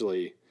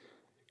eventually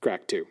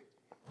cracked too.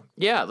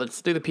 Yeah,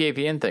 let's do the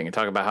PAPN thing and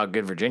talk about how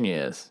good Virginia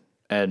is.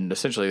 And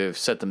essentially, they've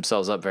set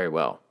themselves up very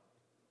well.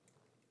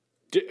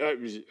 I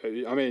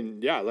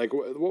mean, yeah, like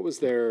what was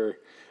their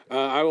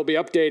I will be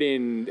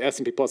updating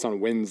S&P Plus on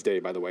Wednesday,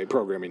 by the way,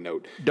 programming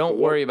note. Don't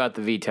worry about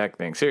the VTech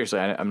thing. Seriously,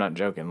 I'm not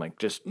joking. Like,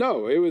 just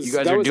no, it was. You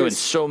guys are doing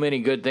so many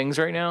good things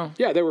right now.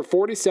 Yeah, they were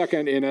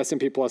 42nd in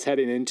S&P Plus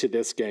heading into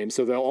this game,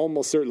 so they'll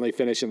almost certainly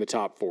finish in the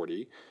top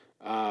 40.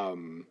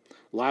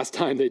 Last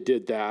time they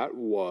did that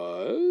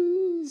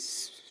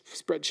was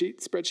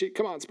spreadsheet.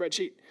 Come on,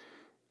 spreadsheet.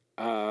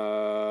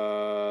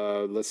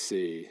 Let's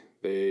see.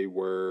 They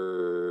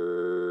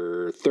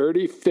were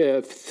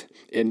 35th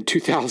in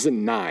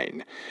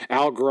 2009.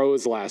 Al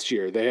Groves last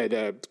year. They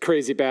had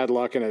crazy bad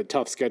luck and a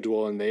tough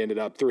schedule, and they ended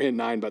up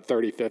 3-9, but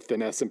 35th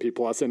in S&P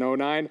Plus in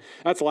 2009.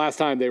 That's the last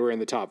time they were in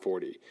the top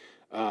 40.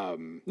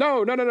 No.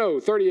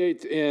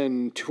 38th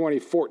in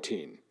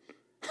 2014.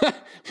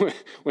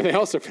 When they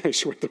also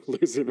finished with the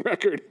losing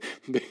record.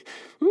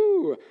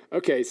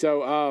 Okay,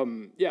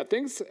 so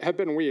things have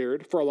been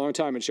weird for a long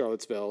time in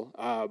Charlottesville,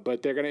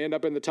 but they're going to end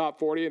up in the top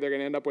 40, and they're going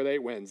to end up with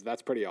 8 wins.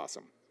 That's pretty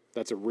awesome.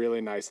 That's a really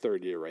nice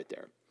third year right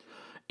there.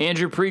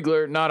 Andrew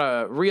Priegler, not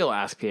a real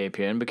Ask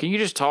PAPN, but can you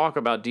just talk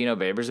about Dino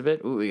Babers a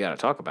bit? Ooh, we got to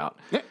talk about.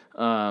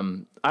 I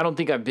don't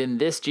think I've been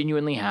this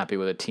genuinely happy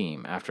with a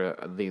team after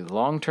the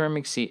long-term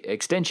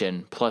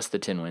extension plus the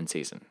 10-win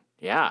season.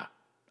 Yeah.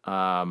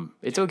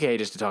 It's okay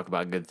just to talk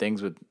about good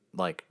things with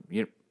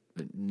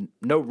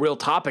no real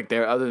topic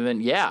there other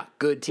than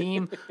good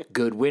team,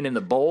 good win in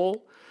the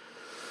bowl.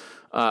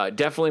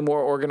 Definitely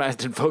more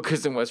organized and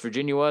focused than West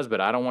Virginia was, but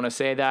I don't want to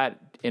say that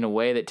in a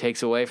way that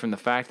takes away from the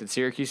fact that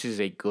Syracuse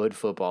is a good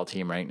football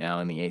team right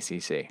now in the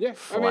ACC. Yeah,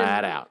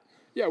 flat out.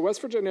 Yeah,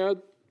 West Virginia,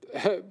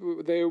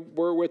 they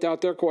were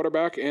without their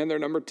quarterback and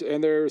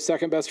their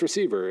second best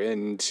receiver,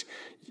 and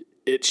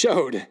it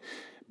showed.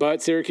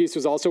 But Syracuse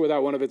was also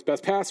without one of its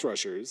best pass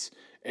rushers,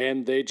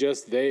 and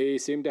they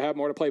seemed to have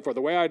more to play for.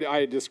 The way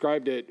I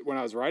described it when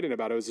I was writing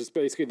about it was just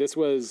basically this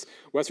was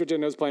West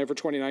Virginia was playing for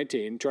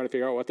 2019, trying to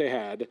figure out what they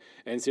had,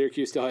 and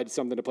Syracuse still had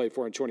something to play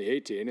for in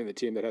 2018, and the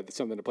team that had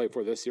something to play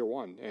for this year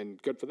won, and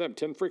good for them.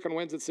 10 freaking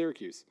wins at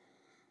Syracuse.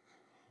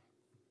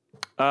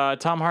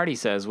 Tom Hardy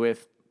says,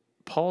 with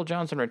Paul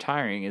Johnson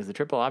retiring, is the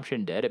triple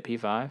option dead at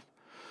P5?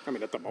 I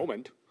mean, at the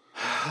moment.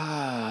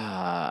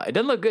 It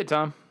doesn't look good,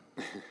 Tom.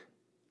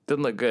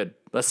 Doesn't look good.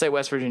 Let's say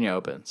West Virginia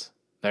opens.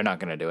 They're not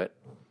going to do it.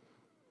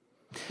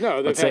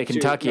 No, let's say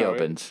Kentucky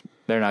opens.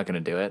 They're not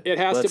going to do it. It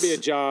has to be a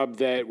job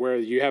where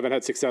you haven't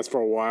had success for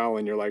a while,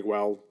 and you're like,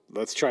 well,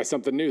 let's try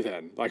something new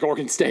then. Like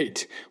Oregon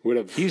State would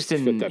have.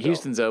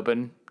 Houston's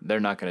open. They're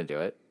not going to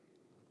do it.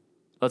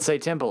 Let's say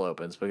Temple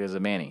opens because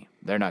of Manny.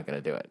 They're not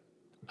going to do it.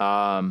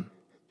 Yeah,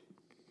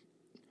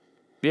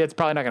 it's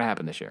probably not going to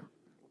happen this year.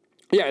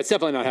 Yeah, it's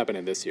definitely not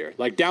happening this year.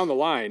 Like down the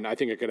line, I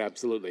think it could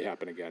absolutely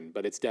happen again,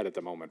 but it's dead at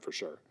the moment for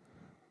sure.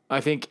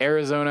 I think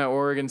Arizona,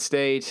 Oregon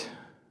State,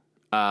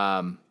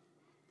 Iowa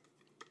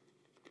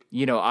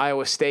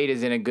State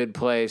is in a good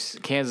place.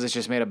 Kansas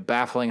just made a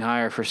baffling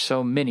hire for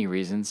so many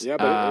reasons. Yeah,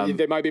 but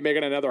they might be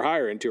making another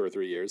hire in 2 or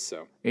 3 years.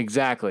 So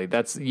exactly,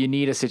 you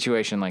need a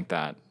situation like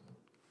that.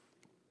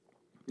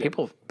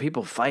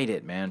 People fight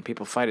it, man.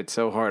 People fight it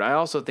so hard. I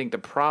also think the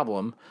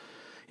problem,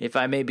 if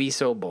I may be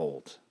so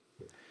bold,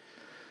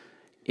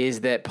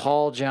 is that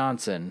Paul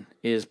Johnson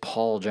is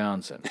Paul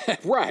Johnson.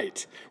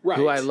 Right.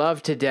 Who I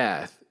love to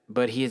death,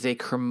 but he is a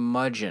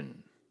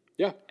curmudgeon.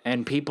 Yeah.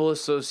 And people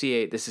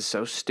associate, this is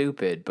so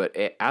stupid, but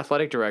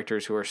athletic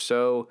directors who are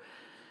so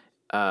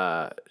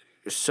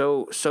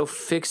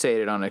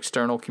fixated on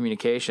external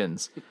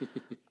communications,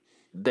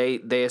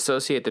 they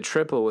associate the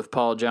triple with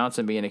Paul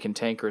Johnson being a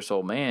cantankerous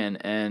old man,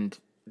 and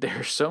there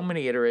are so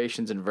many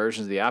iterations and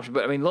versions of the option.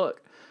 But I mean,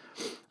 look,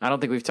 I don't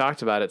think we've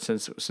talked about it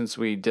since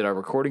we did our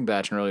recording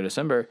batch in early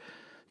December.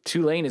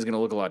 Tulane is going to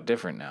look a lot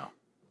different now.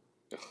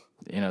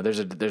 There's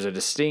a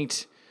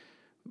distinct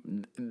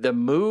the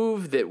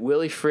move that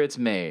Willie Fritz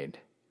made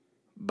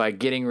by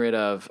getting rid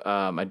of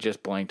I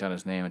just blanked on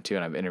his name too,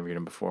 and I've interviewed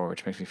him before,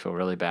 which makes me feel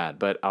really bad.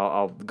 But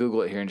I'll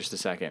Google it here in just a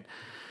second.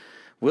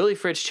 Willie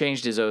Fritz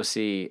changed his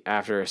OC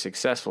after a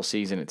successful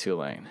season at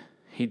Tulane.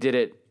 He did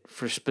it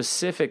for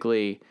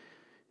specifically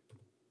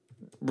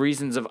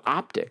reasons of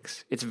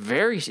optics.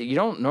 You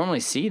don't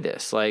normally see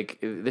this. Like,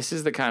 this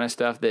is the kind of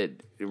stuff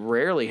that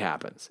rarely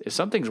happens. If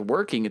something's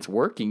working, it's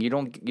working. You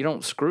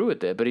don't screw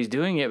with it. But he's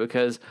doing it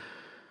because,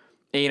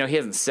 he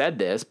hasn't said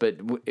this, but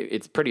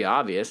it's pretty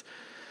obvious.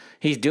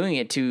 He's doing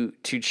it to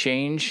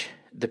change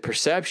the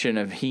perception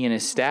of he and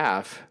his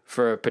staff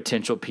for a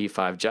potential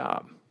P5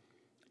 job.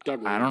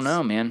 I don't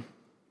know, man.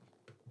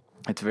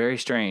 It's very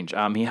strange.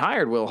 He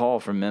hired Will Hall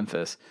from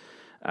Memphis.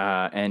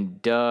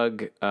 And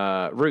Doug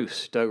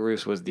Roos. Doug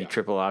Roos was the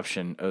triple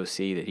option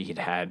OC that he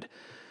had.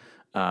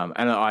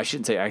 And I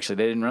shouldn't say, actually,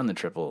 they didn't run the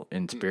triple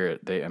in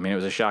Spirit. It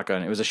was a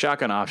shotgun. It was a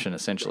shotgun option,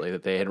 essentially,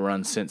 that they had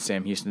run since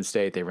Sam Houston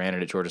State. They ran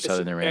it at Georgia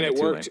Southern. They ran it at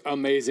Tulane. And it worked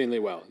amazingly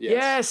well.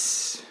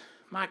 Yes.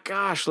 My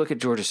gosh, look at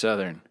Georgia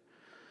Southern.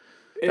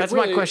 That's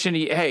my question to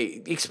you.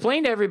 Hey,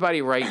 explain to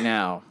everybody right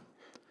now.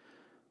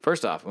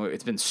 First off,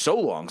 it's been so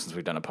long since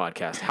we've done a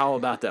podcast. How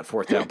about that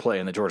fourth down play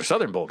in the Georgia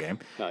Southern Bowl game?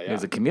 Yeah. It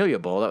was the Camellia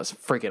Bowl. That was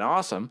freaking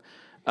awesome.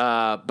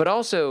 But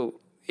also,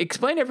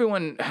 explain to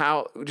everyone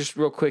how, just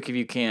real quick if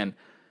you can,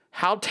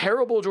 how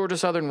terrible Georgia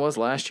Southern was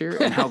last year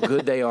and how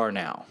good they are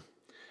now.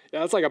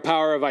 Yeah, that's like a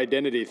power of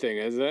identity thing,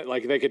 isn't it?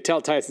 Like they could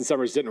tell Tyson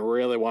Summers didn't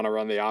really want to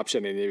run the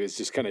option, and he was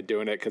just kind of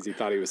doing it because he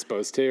thought he was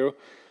supposed to.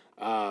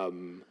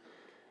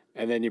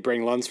 And then you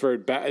bring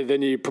Lunsford back.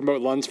 Then you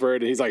promote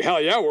Lunsford, and he's like,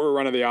 "Hell yeah, we're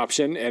running the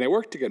option," and it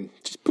worked again.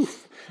 Just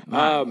poof.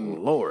 My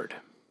Lord.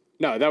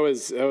 No, that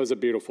was a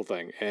beautiful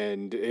thing,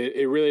 and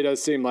it really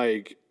does seem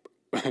like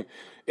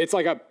it's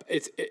like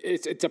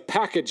it's a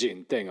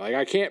packaging thing. Like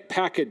I can't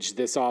package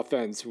this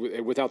offense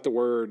without the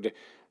word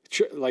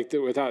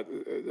without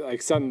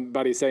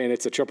somebody saying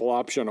it's a triple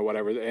option or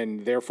whatever,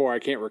 and therefore I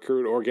can't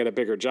recruit or get a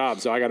bigger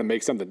job. So I got to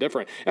make something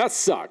different. That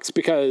sucks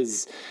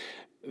because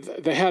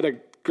they had a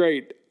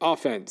great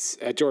offense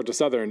at Georgia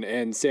Southern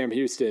and Sam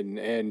Houston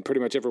and pretty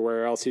much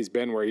everywhere else he's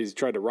been where he's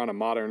tried to run a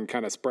modern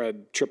kind of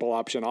spread triple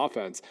option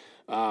offense.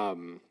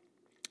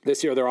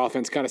 This year their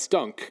offense kind of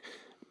stunk,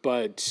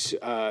 but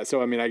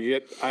so I mean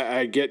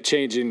I get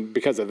changing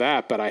because of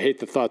that, but I hate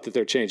the thought that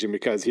they're changing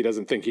because he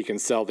doesn't think he can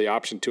sell the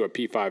option to a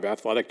P5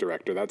 athletic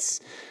director.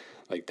 That's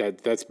like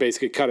that's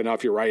basically cutting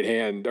off your right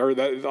hand, or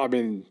that I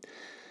mean.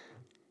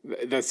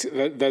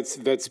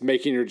 That's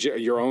making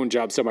your own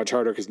job so much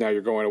harder because now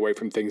you're going away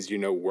from things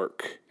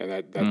work, and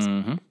that's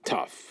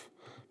tough.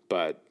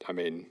 But I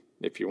mean,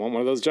 if you want one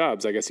of those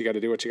jobs, I guess you got to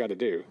do what you got to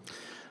do.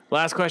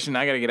 Last question.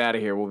 I got to get out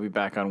of here. We'll be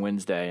back on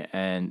Wednesday,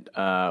 and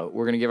we're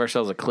going to give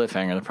ourselves a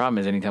cliffhanger. The problem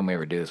is, anytime we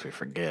ever do this, we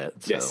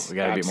forget. So yes, we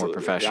got to be more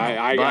professional.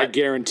 I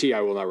guarantee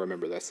I will not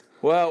remember this.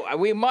 Well,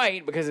 we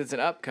might because it's an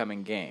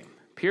upcoming game.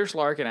 Pierce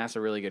Larkin asked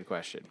a really good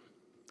question.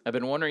 I've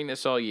been wondering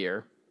this all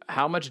year.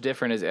 How much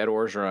different is Ed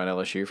Orgeron at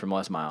LSU from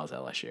Les Miles at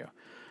LSU?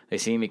 They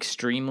seem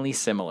extremely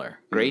similar.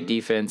 Great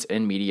defense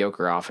and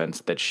mediocre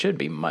offense that should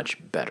be much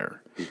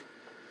better.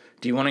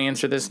 Do you want to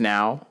answer this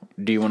now?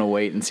 Do you want to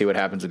wait and see what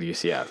happens with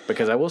UCF?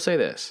 Because I will say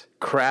this.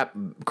 Crap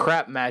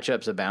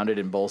matchups abounded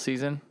in bowl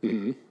season.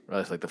 Mm-hmm.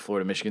 Like the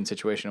Florida-Michigan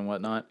situation and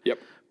whatnot. Yep.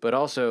 But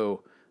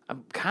also,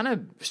 I'm kind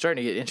of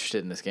starting to get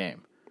interested in this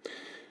game.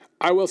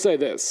 I will say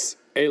this.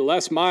 A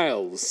Les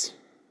Miles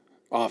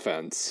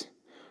offense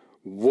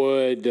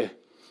would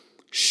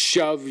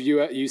shove you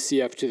at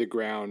UCF to the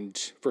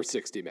ground for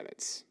 60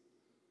 minutes.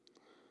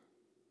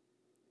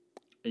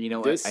 You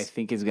know what I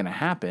think is going to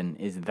happen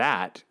is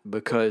that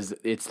because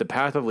it's the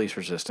path of least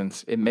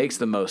resistance, it makes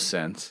the most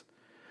sense.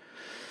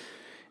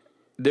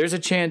 There's a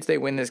chance they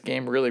win this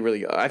game really,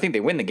 really. I think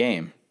they win the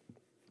game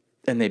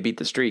and they beat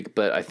the streak,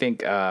 but I think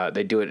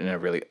they do it in a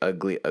really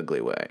ugly, ugly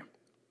way.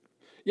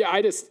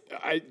 Yeah,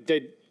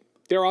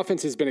 their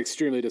offense has been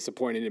extremely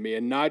disappointing to me,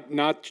 and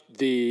not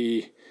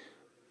the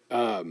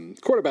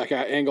quarterback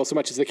angle so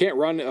much as they can't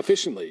run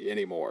efficiently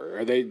anymore.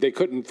 Or they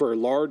couldn't for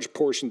large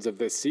portions of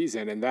this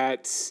season, and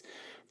that's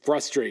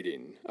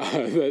frustrating.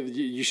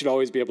 You should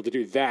always be able to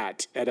do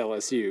that at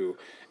LSU.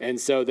 And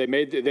so they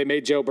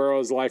made Joe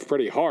Burrow's life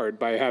pretty hard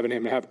by having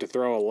him have to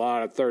throw a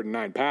lot of 3rd and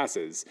 9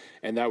 passes.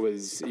 And that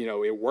was,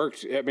 it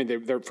worked. I mean, they're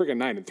freaking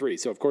 9-3.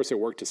 So of course it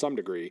worked to some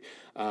degree.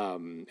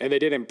 And they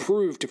did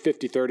improve to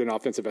 53rd in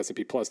offensive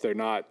S&P plus. They're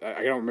not,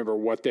 I don't remember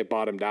what they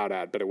bottomed out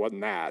at, but it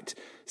wasn't that.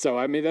 So,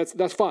 I mean,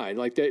 that's fine.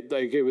 Like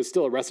it was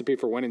still a recipe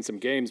for winning some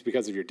games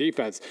because of your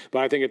defense.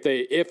 But I think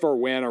if or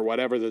when or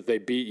whatever that they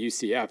beat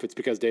UCF, it's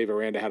because Dave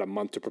Aranda had a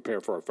month to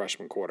prepare for a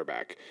freshman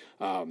quarterback.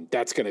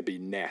 That's going to be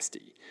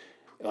nasty.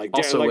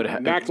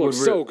 Mac looked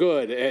so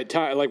good at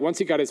time. Like once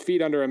he got his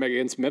feet under him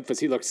against Memphis,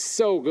 he looked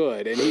so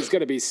good, and he's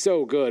going to be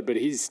so good. But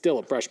he's still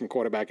a freshman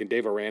quarterback, and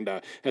Dave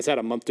Aranda has had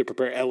a month to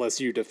prepare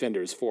LSU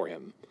defenders for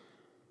him.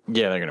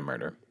 Yeah, they're going to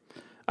murder.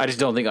 I just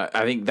don't think.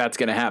 I think that's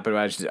going to happen.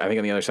 I think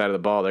on the other side of the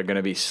ball, they're going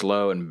to be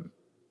slow and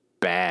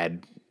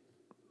bad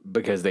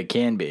because they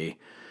can be,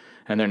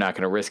 and they're not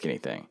going to risk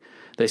anything.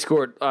 They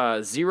scored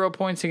 0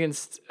 points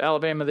against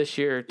Alabama this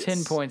year,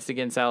 10 points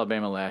against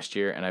Alabama last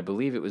year, and I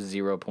believe it was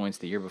 0 points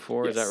the year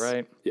before. Yes. Is that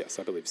right? Yes,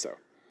 I believe so.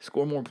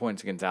 Score more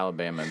points against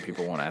Alabama, and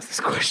people won't ask this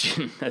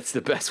question. That's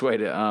the best way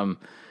to.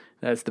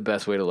 That's the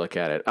best way to look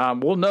at it.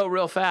 We'll know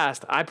real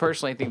fast. I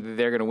personally think that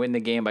they're going to win the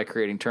game by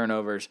creating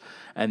turnovers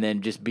and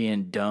then just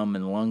being dumb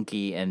and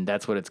lunky, and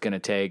that's what it's going to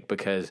take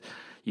because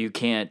you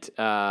can't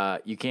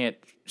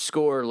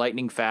score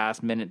lightning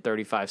fast, minute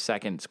 35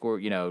 seconds,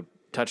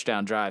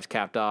 touchdown drives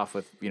capped off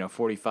with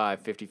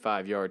 45,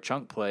 55-yard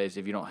chunk plays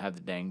if you don't have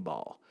the dang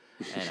ball.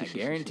 And I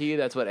guarantee you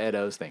that's what Ed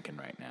O's thinking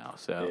right now.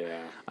 So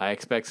yeah. I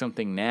expect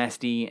something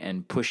nasty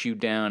and push you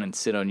down and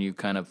sit on you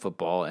kind of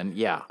football. And,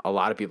 yeah, a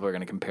lot of people are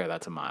going to compare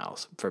that to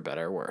Miles, for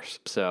better or worse.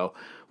 So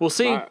we'll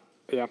see.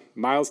 Most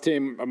Miles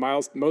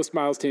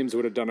teams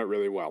would have done it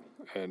really well,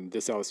 and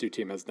this LSU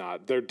team has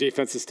not. Their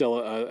defense is still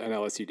an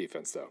LSU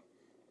defense, though.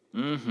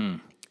 Mm-hmm.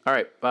 All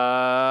right.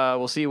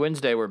 We'll see you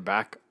Wednesday. We're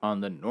back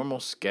on the normal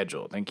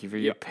schedule. Thank you for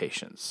your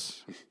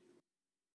patience.